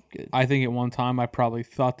 Good. I think at one time I probably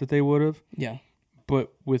thought that they would have. Yeah.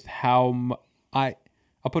 But with how I'll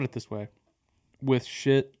put it this way, with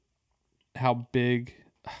shit, how big,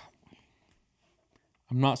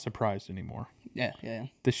 I'm not surprised anymore. Yeah.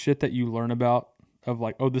 The shit that you learn about. Of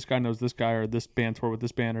like, oh, this guy knows this guy, or this band toured with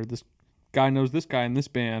this band, or this guy knows this guy in this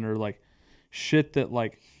band, or like shit that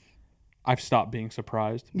like I've stopped being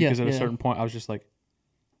surprised because at a certain point I was just like,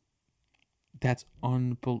 that's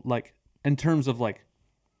like in terms of like,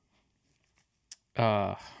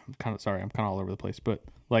 I'm kind of all over the place, but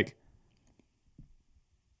like,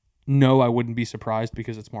 no, I wouldn't be surprised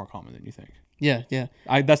because it's more common than you think. Yeah.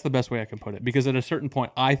 That's the best way I can put it, because at a certain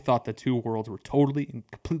point I thought the two worlds were totally and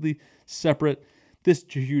completely separate. This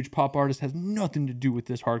huge pop artist has nothing to do with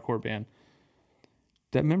this hardcore band.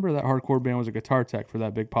 Remember that hardcore band was a guitar tech for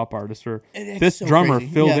that big pop artist, or this so drummer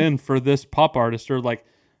crazy. Filled in for this pop artist, or like,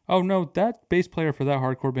 oh no, that bass player for that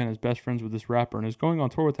hardcore band is best friends with this rapper and is going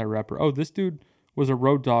on tour with that rapper. Oh, this dude was a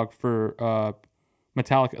road dog for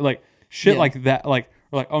Metallica, like shit like that. Like,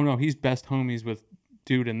 or like, oh no, he's best homies with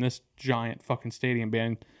dude in this giant fucking stadium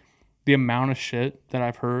band. The amount of shit that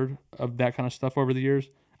I've heard of that kind of stuff over the years.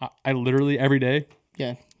 I literally every day,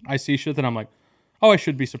 I see shit that I'm like, oh, I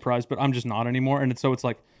should be surprised, but I'm just not anymore. And it's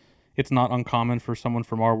like, it's not uncommon for someone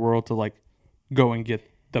from our world to like go and get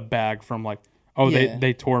the bag from like, oh,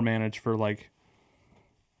 they tour manage for like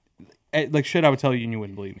shit I would tell you and you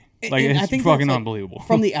wouldn't believe me. Like, it's fucking like, unbelievable.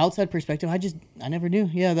 From the outside perspective, I never knew.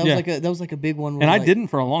 Yeah, that was like a big one. And I didn't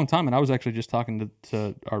for a long time. And I was actually just talking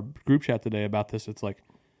to our group chat today about this. It's like,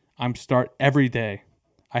 every day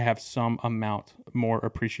I have some amount more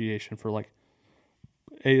appreciation for like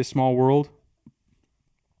a small world,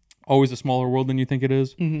 always a smaller world than you think it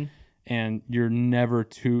is. Mm-hmm. And you're never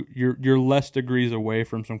you're less degrees away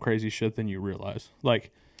from some crazy shit than you realize.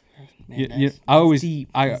 Like, man,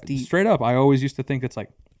 straight up, I always used to think it's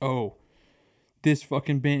like, oh, this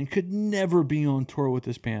fucking band could never be on tour with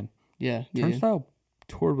this band. Yeah. Turnstile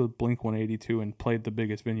toured with Blink-182 and played the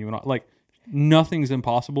biggest venue, and like nothing's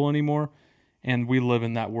impossible anymore. And we live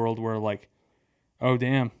in that world where like, oh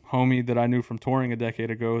damn, homie that I knew from touring a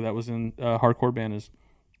decade ago that was in a hardcore band is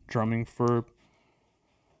drumming for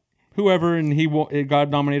whoever, and he got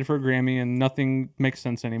nominated for a Grammy, and nothing makes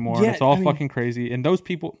sense anymore. And it's all fucking crazy. And those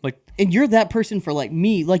people like, and you're that person for like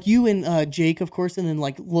me, like you and Jake, of course, and then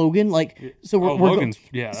like Logan, like so we're Logan's,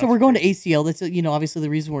 so we're going to ACL. That's obviously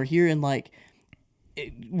the reason we're here, and like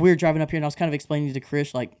we're driving up here, and I was kind of explaining to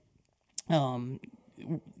Krish like,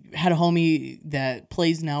 had a homie that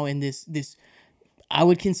plays now in this I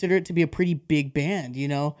would consider it to be a pretty big band, you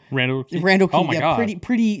know. Randall Key. Oh my God.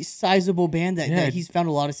 pretty sizable band that he's found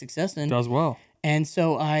a lot of success in. Does well. And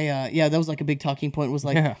so that was like a big talking point, was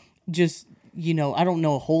like just, you know, I don't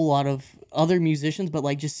know a whole lot of other musicians, but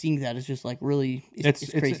like just seeing that is just like really it's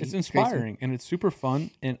crazy. It's inspiring and it's super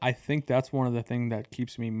fun, and I think that's one of the things that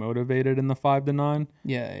keeps me motivated in the 5 to 9.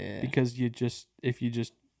 Yeah. Because if you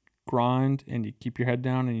just grind and you keep your head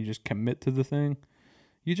down and you just commit to the thing,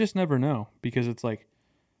 you just never know. Because it's like,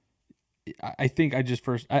 I think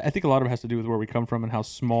a lot of it has to do with where we come from and how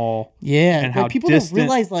small, and how people distant, don't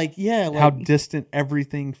realize how distant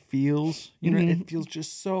everything feels. You know, it feels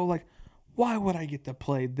just so like, why would I get to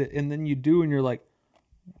play that? And then you do, and you're like,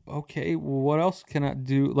 okay, well, what else can I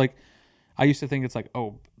do? Like, I used to think it's like,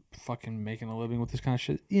 oh, fucking making a living with this kind of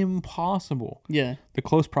shit, impossible. Yeah, the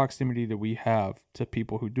close proximity that we have to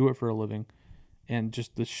people who do it for a living, and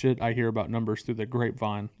just the shit I hear about numbers through the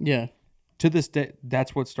grapevine. Yeah. To this day,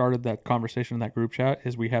 that's what started that conversation in that group chat.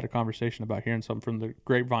 Is we had a conversation about hearing something from the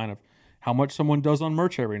grapevine of how much someone does on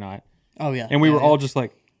merch every night. Oh yeah, and we were all just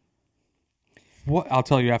like, what? I'll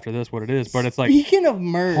tell you after this what it is. But it's like, speaking of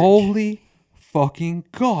merch, holy fucking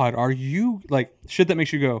God, are you like shit that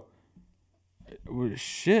makes you go,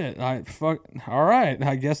 shit? All right,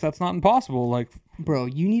 I guess that's not impossible. Like, bro,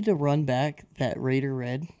 you need to run back that Raider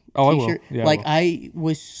Red. Oh, T-shirt. I will. Yeah, like, I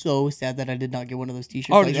was so sad that I did not get one of those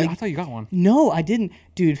T-shirts. Oh, like, I thought you got one. No, I didn't,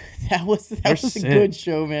 dude. That was a good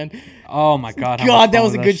show, man. Oh my God, that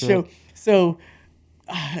was a good show. So,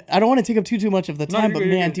 I don't want to take up too much of the time, but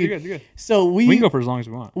man, dude. You're good. So we can go for as long as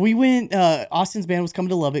we want. We went. Austin's band was coming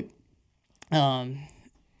to Lubbock.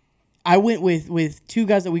 I went with 2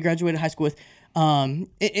 guys that we graduated high school with. And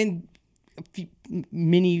a few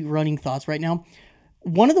mini running thoughts right now.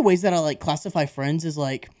 One of the ways that I like classify friends is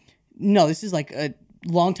like, no, this is like a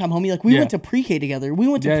long-time homie. Like, we went to pre-K together. We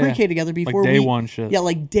went to pre-K together before like day one shit. Yeah,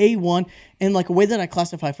 like day one. And like a way that I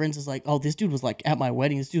classify friends is like, oh, this dude was like at my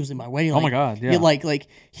wedding. This dude was in my wedding. Like, oh my God, yeah. Like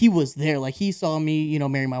he was there. Like, he saw me, you know,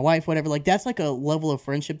 marry my wife, whatever. Like, that's like a level of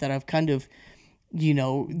friendship that I've kind of, you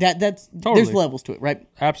know, that's totally. There's levels to it, right?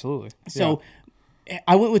 Absolutely. So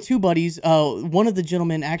I went with 2 buddies. One of the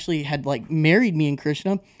gentlemen actually had like married me and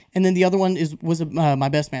Krishna, and then the other one was my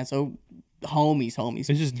best man. So homies.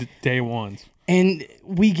 It's just day ones. And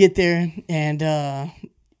we get there, and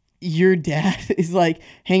your dad is like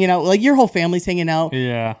hanging out. Like, your whole family's hanging out.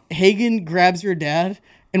 Yeah. Hagen grabs your dad,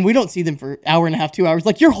 and we don't see them for an hour and a half, 2 hours.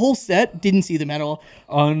 Like, your whole set didn't see them at all.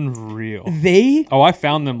 Unreal. I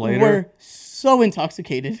found them later. Were so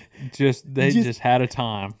intoxicated. They just had a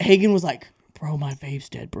time. Hagen was like, bro, my vape's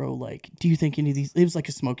dead, bro. Like, do you think any of these... It was like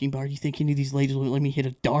a smoking bar. Do you think any of these ladies will let me hit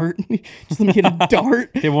a dart? Just let me hit a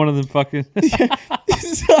dart. Hit one of them fucking...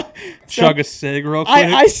 Chug a cig real quick.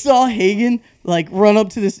 I saw Hagen, like, run up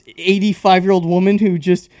to this 85-year-old woman who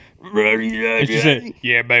just... And she said,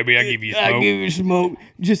 yeah, baby, I'll give you smoke. I'll give you smoke.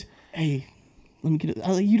 Just, hey, let me get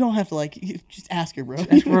it. You don't have to, like... Just ask her, bro.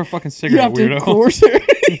 Ask for a fucking cigarette, you weirdo. You have to coerce her.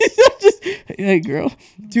 Just, hey, girl.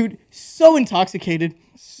 Dude, so intoxicated.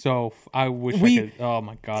 So I wish I could. Oh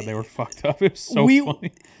my God, they were fucked up. It was so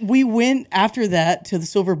funny. We went after that to the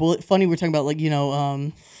Silver Bullet. Funny, we're talking about like, you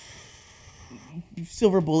know,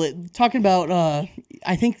 Silver Bullet. Talking about,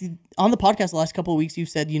 I think on the podcast the last couple of weeks you've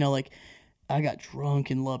said, you know, like, I got drunk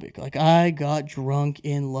in Lubbock. Like, I got drunk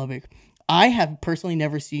in Lubbock. I have personally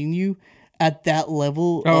never seen you at that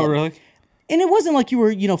level. Oh, really? And it wasn't like you were,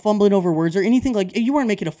 you know, fumbling over words or anything. Like, you weren't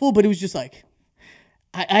making a fool, but it was just like,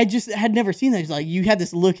 I just had never seen that. It's like, you had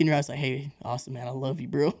this look in your eyes like, hey, Austin, man, I love you,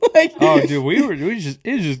 bro. Like, oh, dude,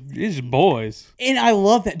 it's just boys. And I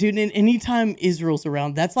love that, dude. And anytime Israel's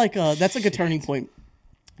around, that's like a turning point.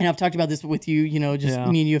 And I've talked about this with you, you know, just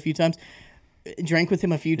me and you a few times. Drank with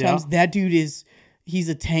him a few times. That dude he's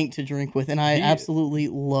a tank to drink with. And I absolutely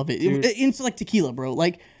love it. It's like tequila, bro.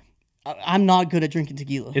 Like, I'm not good at drinking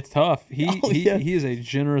tequila. It's tough. He is a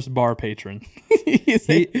generous bar patron.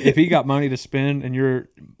 If he got money to spend and you're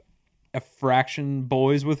a fraction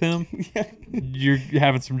boys with him, you're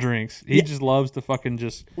having some drinks. He just loves to fucking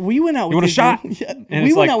just. We went out. You want a shot?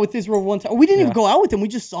 We went out with Israel one time. We didn't even go out with him. We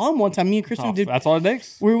just saw him one time. Me and Christian did. That's all it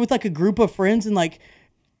takes. We were with like a group of friends and like.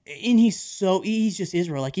 And he's just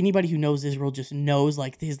Israel. Like, anybody who knows Israel just knows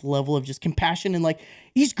like his level of just compassion and like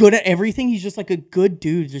he's good at everything. He's just like a good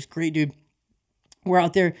dude, just great dude. we're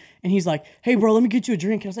out there, and he's like, "Hey, bro, let me get you a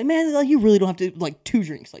drink." And I was like, "Man, like, you really don't have to, like, 2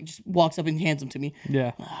 drinks." Like, just walks up and hands them to me.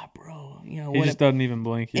 Yeah. Bro, you know He what? just doesn't even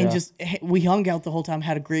blink. Yeah. And just we hung out the whole time,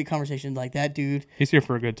 had a great conversation. Like, that dude, He's here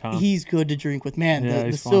for a good time. he's good to drink with. Man, Yeah, the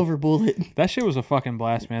he's fun. silver bullet. That shit was a fucking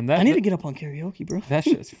blast, man. I need to get up on karaoke, bro. That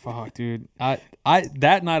shit's fuck, dude. I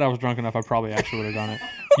that night I was drunk enough. I probably actually would have done it.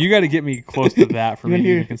 You got to get me close to that for You me wanna to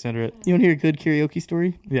hear- even consider it. You want to hear a good karaoke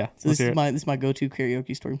story? Yeah. So let's hear it. this is my go-to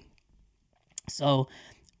karaoke story. So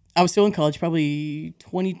I was still in college, probably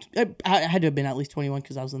 20. I had to have been at least 21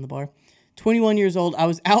 because I was in the bar. 21 years old. I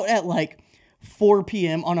was out at like 4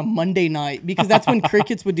 p.m. on a Monday night because that's when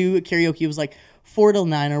Crickets would do karaoke. It was like 4 till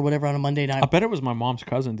 9 or whatever on a Monday night. I bet it was my mom's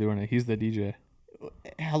cousin doing it. He's the DJ.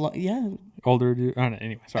 How long? Yeah. Older dude. Oh, no,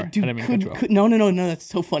 anyway, sorry. Dude, I didn't mean to cut you off. no. That's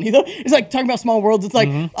so funny though. It's like talking about small worlds. It's like,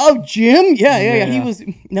 oh, Jim. Yeah. He Yeah. was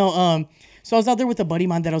So I was out there with a buddy of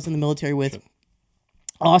mine that I was in the military with.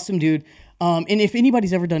 Awesome dude. And if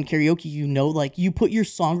anybody's ever done karaoke, you know, like you put your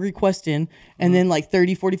song request in, and then like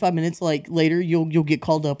 30, 45 minutes like later, you'll get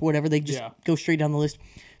called up or whatever. They just go straight down the list.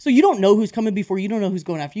 So you don't know who's coming before. You don't know who's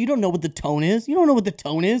going after. You don't know what the tone is.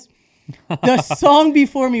 The song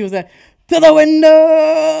before me was that. To the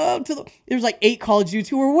window. There was like 8 college dudes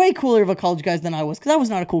who were way cooler of a college guys than I was because I was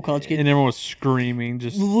not a cool college kid. And everyone was screaming,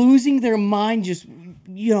 just Losing their mind, just,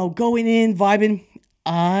 going in, vibing.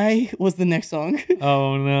 I was the next song.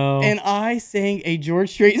 oh no. And I sang a George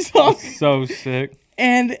Strait song. So sick.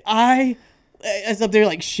 And I was up there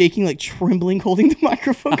like shaking, like trembling, holding the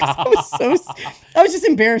microphone because I was just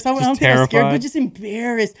embarrassed. I don't think I was scared, terrified. but just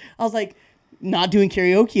embarrassed. I was like, not doing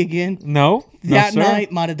karaoke again. No. That sir.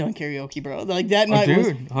 night might have done karaoke, bro. Like that Oh, night was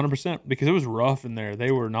dude, 100%. Because it was rough in there.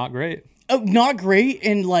 They were not great. not great.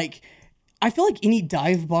 And like, I feel like any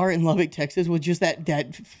dive bar in Lubbock, Texas, was just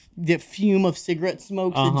that fume of cigarette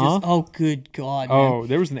smoke. That just, oh, good God, man. Oh,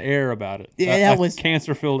 there was an air about it. Yeah, that was-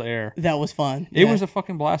 cancer-filled air. That was fun. It was a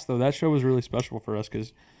fucking blast, though. That show was really special for us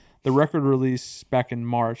because the record release back in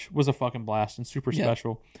March was a fucking blast and super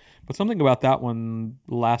special. But something about that one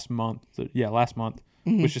last month,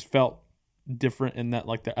 which just felt different in that,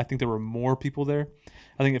 like, I think there were more people there.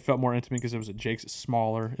 I think it felt more intimate because it was at Jake's. It's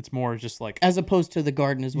smaller. It's more just like as opposed to the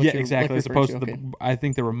Garden is what yeah, you're exactly. like As opposed to okay. I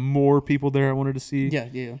think there were more people there I wanted to see.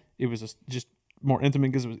 Yeah. It was just more intimate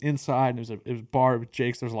because it was inside. And it was a bar with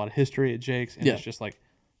Jake's. There's a lot of history at Jake's, and it's just like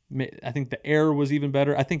I think the air was even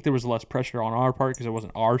better. I think there was less pressure on our part because it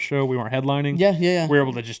wasn't our show. We weren't headlining. Yeah. We were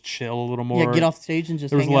able to just chill a little more. Yeah, get off the stage and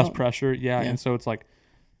just there was hang less out. pressure. Yeah, and so it's like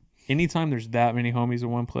anytime there's that many homies in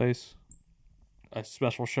one place, a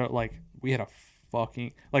special show, like we had a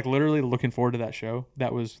fucking like literally looking forward to that show.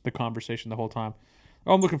 That was the conversation the whole time.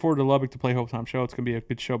 Oh, I'm looking forward to Lubbock to play Hope Time show. It's gonna be a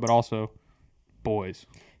good show, but also boys,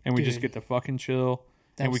 and we just get to fucking chill.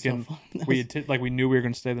 That and we was so can fun. we knew we were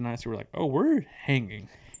gonna stay the night, so we're like, oh, we're hanging.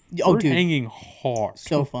 Oh, we're dude, hanging hard.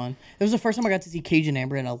 so fun. It was the first time I got to see Cajun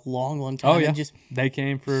Amber in a long time. Oh yeah, and just they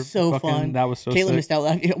came for so fucking, fun. That was so Caitlin sick. missed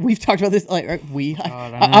out. We've talked about this. Like I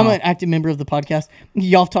I'm know. an active member of the podcast.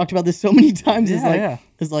 Y'all have talked about this so many times. Yeah.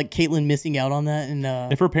 It's like Caitlin missing out on that. And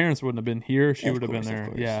If her parents wouldn't have been here, she Of would have been course, of there.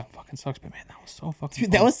 course. Yeah, fucking sucks, but man, that was so fucking.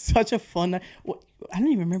 dude, fun. that was such a fun night. I don't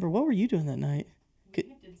even remember. What were you doing that night? We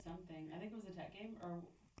did something. I think it was a tech game or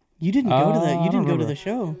You didn't go to the. I You don't didn't go to remember. the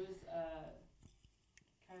show. it was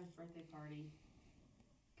Kyra's birthday party.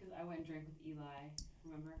 Because I went and drank with Eli.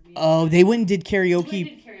 Remember? Me and Oh, they went and did karaoke. We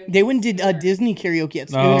did karaoke They went and at did Spooner's. Disney karaoke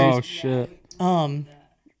at Oh Spooner's. shit!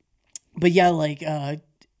 But yeah, like,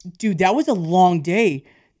 dude, that was a long day.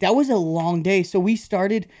 So we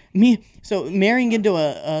started marrying into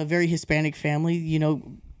a very Hispanic family,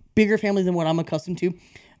 bigger family than what I'm accustomed to.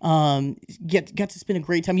 Got to spend a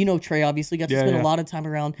great time. Trey obviously got to spend a lot of time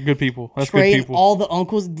around. Good people. That's Trey, good people. all the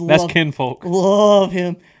uncles That's kinfolk. love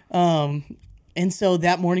him. And so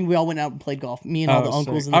that morning we all went out and played golf. Me and all the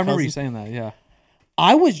uncles sick. and the I remember you cousins. saying that. Yeah.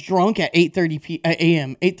 I was drunk at 8:30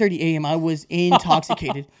 a.m. 8:30 a.m. I was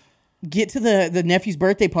intoxicated. Get to the nephew's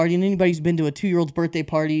birthday party, and anybody who's been to a 2-year-old's birthday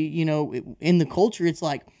party, in the culture, it's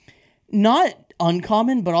like not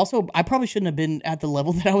uncommon, but also I probably shouldn't have been at the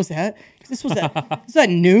level that I was at because this was at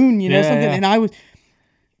noon, Yeah, something, yeah. and I was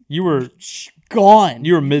You were gone.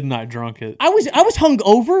 midnight drunk at. I was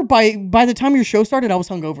hungover by the time your show started. I was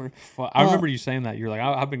hungover. I remember you saying that. You're like,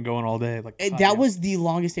 I've been going all day. Like That was the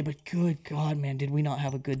longest day, but good God, man, did we not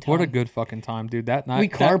have a good time? what a good fucking time, dude. That night we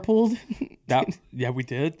carpooled. Yeah, we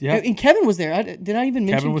did. Yeah. And Kevin was there. Did I even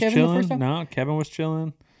mention Kevin was the chilling. first time? No, Kevin was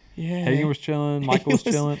chilling. Yeah. Hagen was chilling. Michael was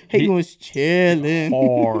chilling. Hagen was chilling.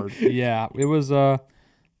 Hard. Yeah, it was.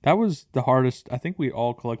 That was the hardest. I think we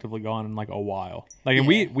all collectively gone in like a while. Like, and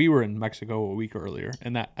we were in Mexico a week earlier,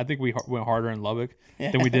 and that I think we went harder in Lubbock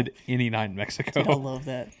than we did any night in Mexico. Dude, I love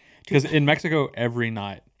that. Because in Mexico, every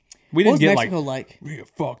night we What didn't was get Mexico like we get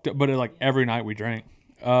fucked up, but like every night we drank.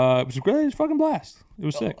 It was great. It was a fucking blast. It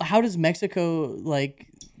was sick. How does Mexico, like,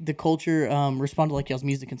 the culture respond to like y'all's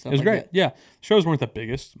music and stuff? It was like great. that? Yeah, shows weren't the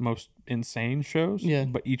biggest, most insane shows. Yeah.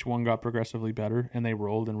 But each one got progressively better, and they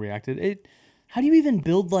rolled and reacted. How do you even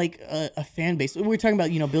build like a fan base? We're talking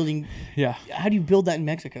about building. Yeah. How do you build that in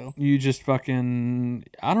Mexico? You just fucking.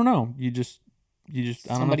 I don't know. You just. I don't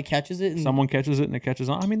Somebody know. catches it. And, Someone catches it and it catches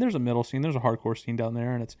on. I mean, there's a middle scene. There's a hardcore scene down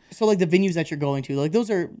there, and it's. so like the venues that you're going to, like those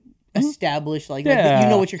are established. Like, Yeah. you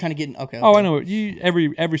know what you're kind of getting. Okay. Oh, I know.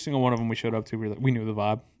 Every single one of them we showed up to, we knew the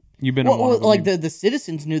vibe. You've been in one of them. Like the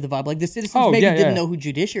citizens knew the vibe. Like the citizens didn't know who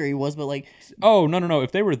Judiciary was, but like. Oh no!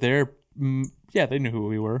 If they were there, yeah, they knew who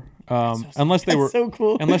we were. Unless they were so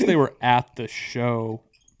cool. Unless they were at the show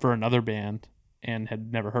for another band and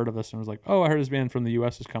had never heard of us and was like, "Oh, I heard this band from the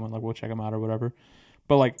U.S. is coming. Like, we'll check them out or whatever."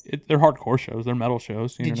 But like, they're hardcore shows. They're metal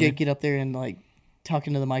shows. Did Jake get up there and like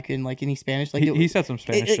talking to the mic in like any Spanish? Like he said some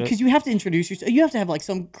Spanish shit. Because you have to introduce yourself. You have to have like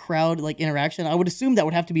some crowd like interaction. I would assume that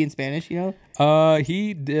would have to be in Spanish.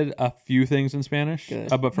 He did a few things in Spanish,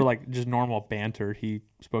 but for like just normal banter, he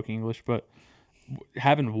spoke English. But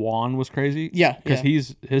having Juan was crazy. Yeah, because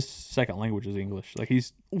his second language is English. Like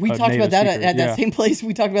we talked about that at that same place.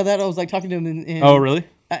 We talked about that. I was like talking to him in oh, really?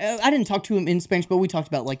 I didn't talk to him in Spanish, but we talked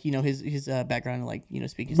about like his background and like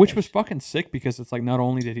speaking. Which Spanish. was fucking sick because it's like not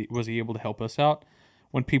only was he able to help us out,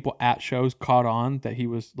 when people at shows caught on that he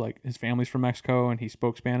was like his family's from Mexico and he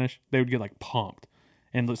spoke Spanish, they would get like pumped,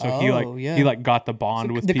 and so he got the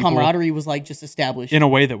bond with the people. camaraderie was like just established in a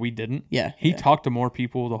way that we didn't. Yeah, he talked to more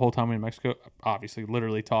people the whole time in Mexico. Obviously,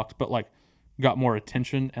 literally talked, but like got more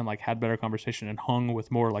attention and like had better conversation and hung with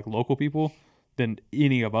more like local people than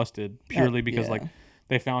any of us did. Purely because like.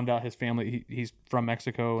 They found out his family, he's from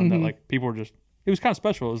Mexico, and that like people were just, it was kind of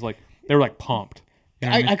special. It was like, they were like pumped. You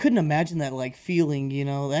know what I mean? I couldn't imagine that like feeling,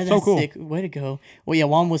 that's so cool. Sick. Way to go. Well, yeah,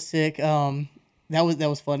 Juan was sick. That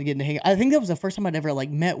was fun getting to hang. I think that was the first time I'd ever like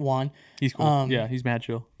met Juan. He's cool. Yeah, he's mad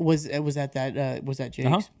chill. Was at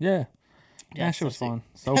Jake's? Yeah. Yeah, that shit was fun.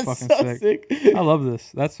 So That's fucking so sick. I love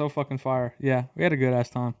this. That's so fucking fire. Yeah, we had a good ass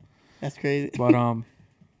time. That's crazy. But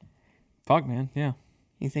fuck man, yeah.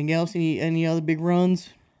 Anything else? Any other big runs?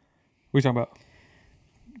 What are you talking about?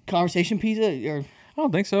 Conversation pizza? Or I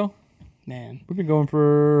don't think so. Man, we've been going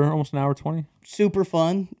for almost an hour 20. Super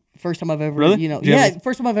fun. First time I've ever, really?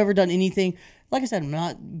 First time I've ever done anything. Like I said, I'm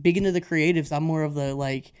not big into the creatives. I'm more of the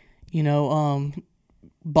like,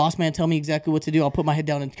 boss man, tell me exactly what to do. I'll put my head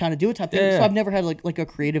down and kind of do it type thing. Yeah. So I've never had like a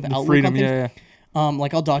creative outlook freedom, on things. Yeah.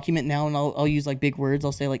 Like I'll document now and I'll use like big words.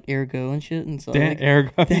 I'll say like ergo and shit. And so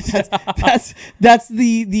ergo. That's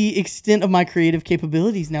the extent of my creative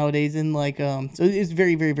capabilities nowadays. And like so it's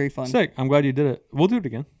very, very, very fun. Sick. I'm glad you did it. We'll do it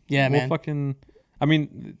again. Yeah, man. I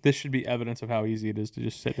mean, this should be evidence of how easy it is to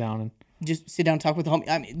just sit down and talk with the homie.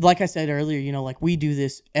 I mean, like I said earlier, like we do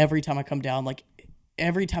this every time I come down. Like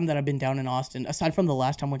every time that I've been down in Austin, aside from the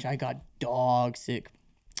last time which I got dog sick.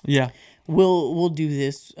 Yeah. We'll do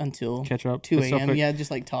this until catch up 2 a.m. Yeah,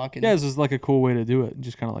 just like talking. Yeah, this is like a cool way to do it.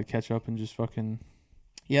 Just kind of like catch up and just fucking.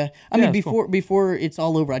 Yeah, I mean before it's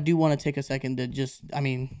all over, I do want to take a second to just,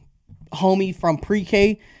 homie from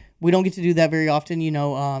pre-K. We don't get to do that very often, you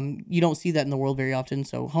don't see that in the world very often.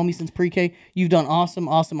 So, homie since pre-K, you've done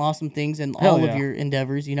awesome things in all of your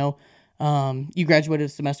endeavors. You graduated a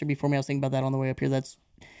semester before me. I was thinking about that on the way up here. That's.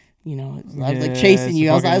 I was like chasing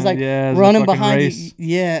you. I was like running behind race.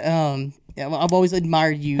 you. Yeah. I've always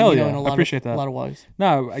admired you. Hell in I appreciate that. A lot of ways.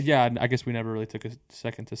 No, yeah. I guess we never really took a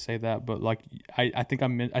second to say that, but like I think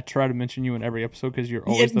I try to mention you in every episode because you're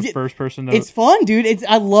always the first person to. It's fun, dude.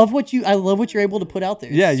 I love what you're able to put out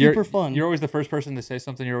there. It's super fun. You're always the first person to say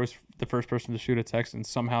something. You're always the first person to shoot a text, and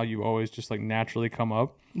somehow you always just like naturally come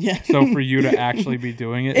up. Yeah. So for you to actually be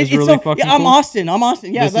doing it is really fucking cool. I'm Austin.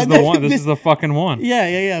 Yeah. This is the one. This is the fucking one.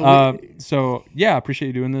 Yeah. So yeah, I appreciate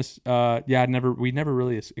you doing this. We never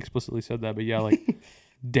really explicitly said that, but yeah, like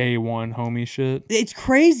day one homie shit. It's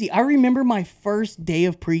crazy. I remember my first day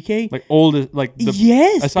of pre-K. Like old, like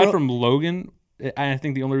yes. Aside from Logan, I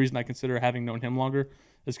think the only reason I consider having known him longer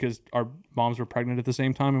is because our moms were pregnant at the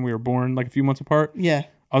same time and we were born like a few months apart. Yeah.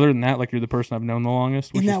 Other than that, like you're the person I've known the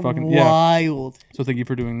longest, which is fucking wild. Yeah. So thank you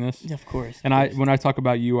for doing this. Of course. And when I talk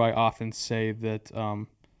about you, I often say that,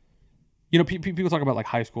 people talk about like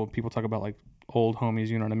high school. People talk about like old homies.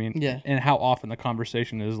 You know what I mean? Yeah. And how often the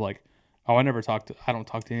conversation is like, oh, I don't talk to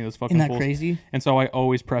any of those fucking Isn't that fools. crazy? And so I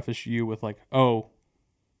always preface you with like, oh,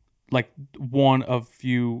 like one of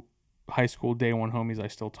few high school day one homies I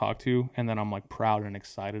still talk to, and then I'm like proud and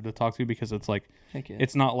excited to talk to, because it's like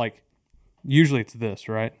it's not like usually it's this,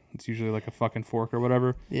 right? It's usually like a fucking fork or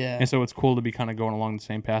whatever. Yeah. And so it's cool to be kind of going along the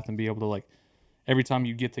same path and be able to like every time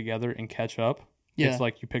you get together and catch up, it's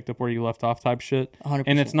like you picked up where you left off type shit. 100%.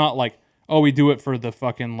 And it's not like, oh, we do it for the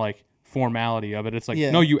fucking like formality of it. It's like,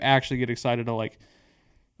 no, you actually get excited to like,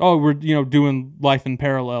 oh, we're, you know, doing life in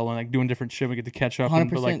parallel and like doing different shit. We get to catch up.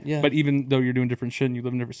 100%, But even though you're doing different shit and you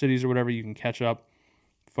live in different cities or whatever, you can catch up,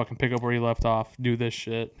 fucking pick up where you left off, do this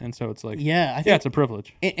shit. And so it's like, I think it's a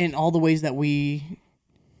privilege. In all the ways that we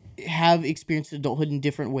have experienced adulthood in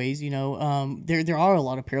different ways, you know, there are a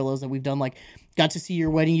lot of parallels that we've done. Like, got to see your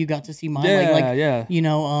wedding, you got to see mine. You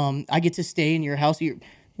know, I get to stay in your house. You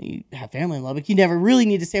have family in Lubbock. You never really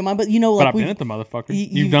need to stay in mine, but you know, like, but I've been at the motherfucker.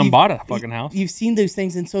 You've bought a fucking house. You've seen those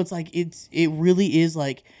things, and so it's like it really is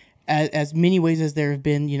like as many ways as there have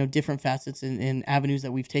been, you know, different facets and avenues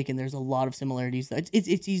that we've taken. There's a lot of similarities.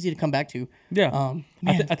 It's easy to come back to. Yeah,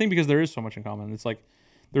 I think because there is so much in common. It's like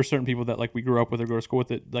there's certain people that like we grew up with or go to school with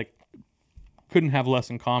that like couldn't have less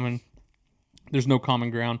in common. There's no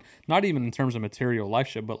common ground, not even in terms of material life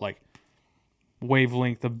shit, but like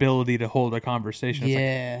wavelength, ability to hold a conversation.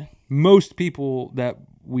 It's like most people that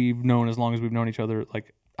we've known as long as we've known each other,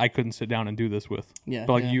 like I couldn't sit down and do this with. But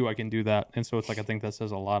like you, I can do that. And so it's like I think that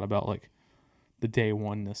says a lot about like the day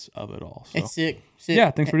oneness of it all. So. It's sick. Yeah,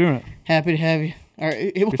 thanks for doing it. Happy to have you. All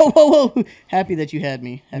right. Whoa. Happy that you had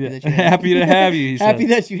me. Happy to have you. He said. Happy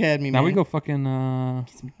that you had me, man. Now we go fucking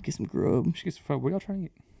get some grub. We should get some. What y'all trying to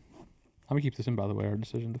eat? I'm gonna keep this in, by the way. Our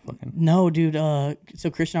decision to fucking. No, dude. So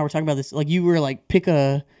Christian and I were talking about this. Like, you were like, pick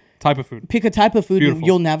a type of food. Pick a type of food, beautiful. And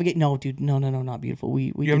you'll navigate. No, dude. No, not beautiful.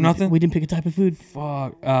 We you have nothing. We didn't pick a type of food.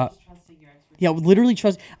 Fuck. Yeah, literally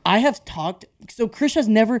trust. I have talked. So Chris has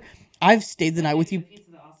never. I've stayed the night with you. Pizza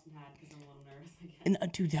that Austin had because I'm a little nervous.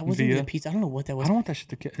 And, dude, that wasn't even pizza. I don't know what that was. I don't want that shit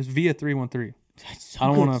to get. It's Via 313. That's so I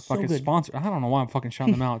don't want to so fucking good. sponsor. I don't know why I'm fucking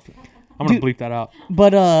shouting them out. I'm gonna bleep that out.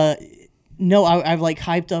 But no, I've like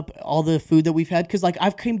hyped up all the food that we've had, because like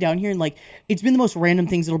I've came down here and like it's been the most random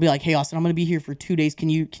things. It'll be like, hey Austin, I'm gonna be here for 2 days. Can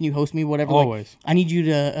you host me? Whatever. Always. Like, I need you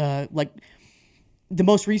to like. The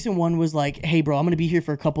most recent one was like, hey bro, I'm gonna be here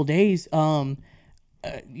for a couple days.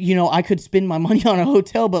 You know, I could spend my money on a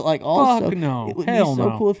hotel, but like also fuck no. It would Hell be so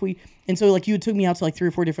no. cool if we. And so like you took me out to like 3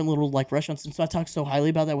 or 4 different little like restaurants, and so I talked so highly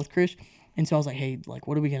about that with Chris. And so I was like, hey, like,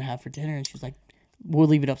 what are we gonna have for dinner? And she's like, we'll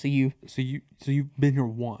leave it up to you. So you've been here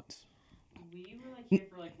once. We were like here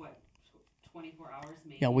for like what, 24 hours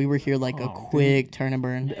maybe. Yeah, we were here like a quick turn and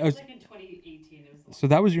burn. It was like in 2018. It was So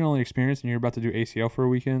that was your only experience, and you're about to do ACL for a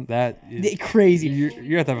weekend. That is crazy.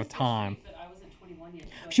 You have to have a time. I wasn't 21 yet.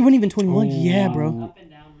 So She wasn't even 21. Ooh. Yeah, bro. up and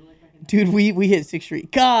down really quick. And Dude, we hit 6th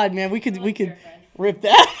Street. God, man, we could rip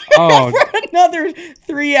that Oh. for another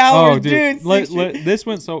 3 hours, dude. 6th Street. This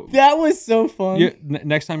went so. That was so fun. Yeah,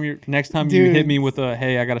 next time you Dude. hit me with a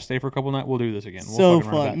hey, I gotta stay for a couple nights. We'll do this again. We'll So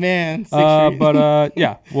fucking run it fun, back. man. 6th Street. But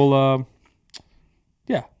yeah, we'll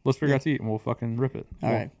let's figure out to eat and we'll fucking rip it.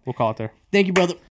 All right. We'll call it there. Thank you, brother.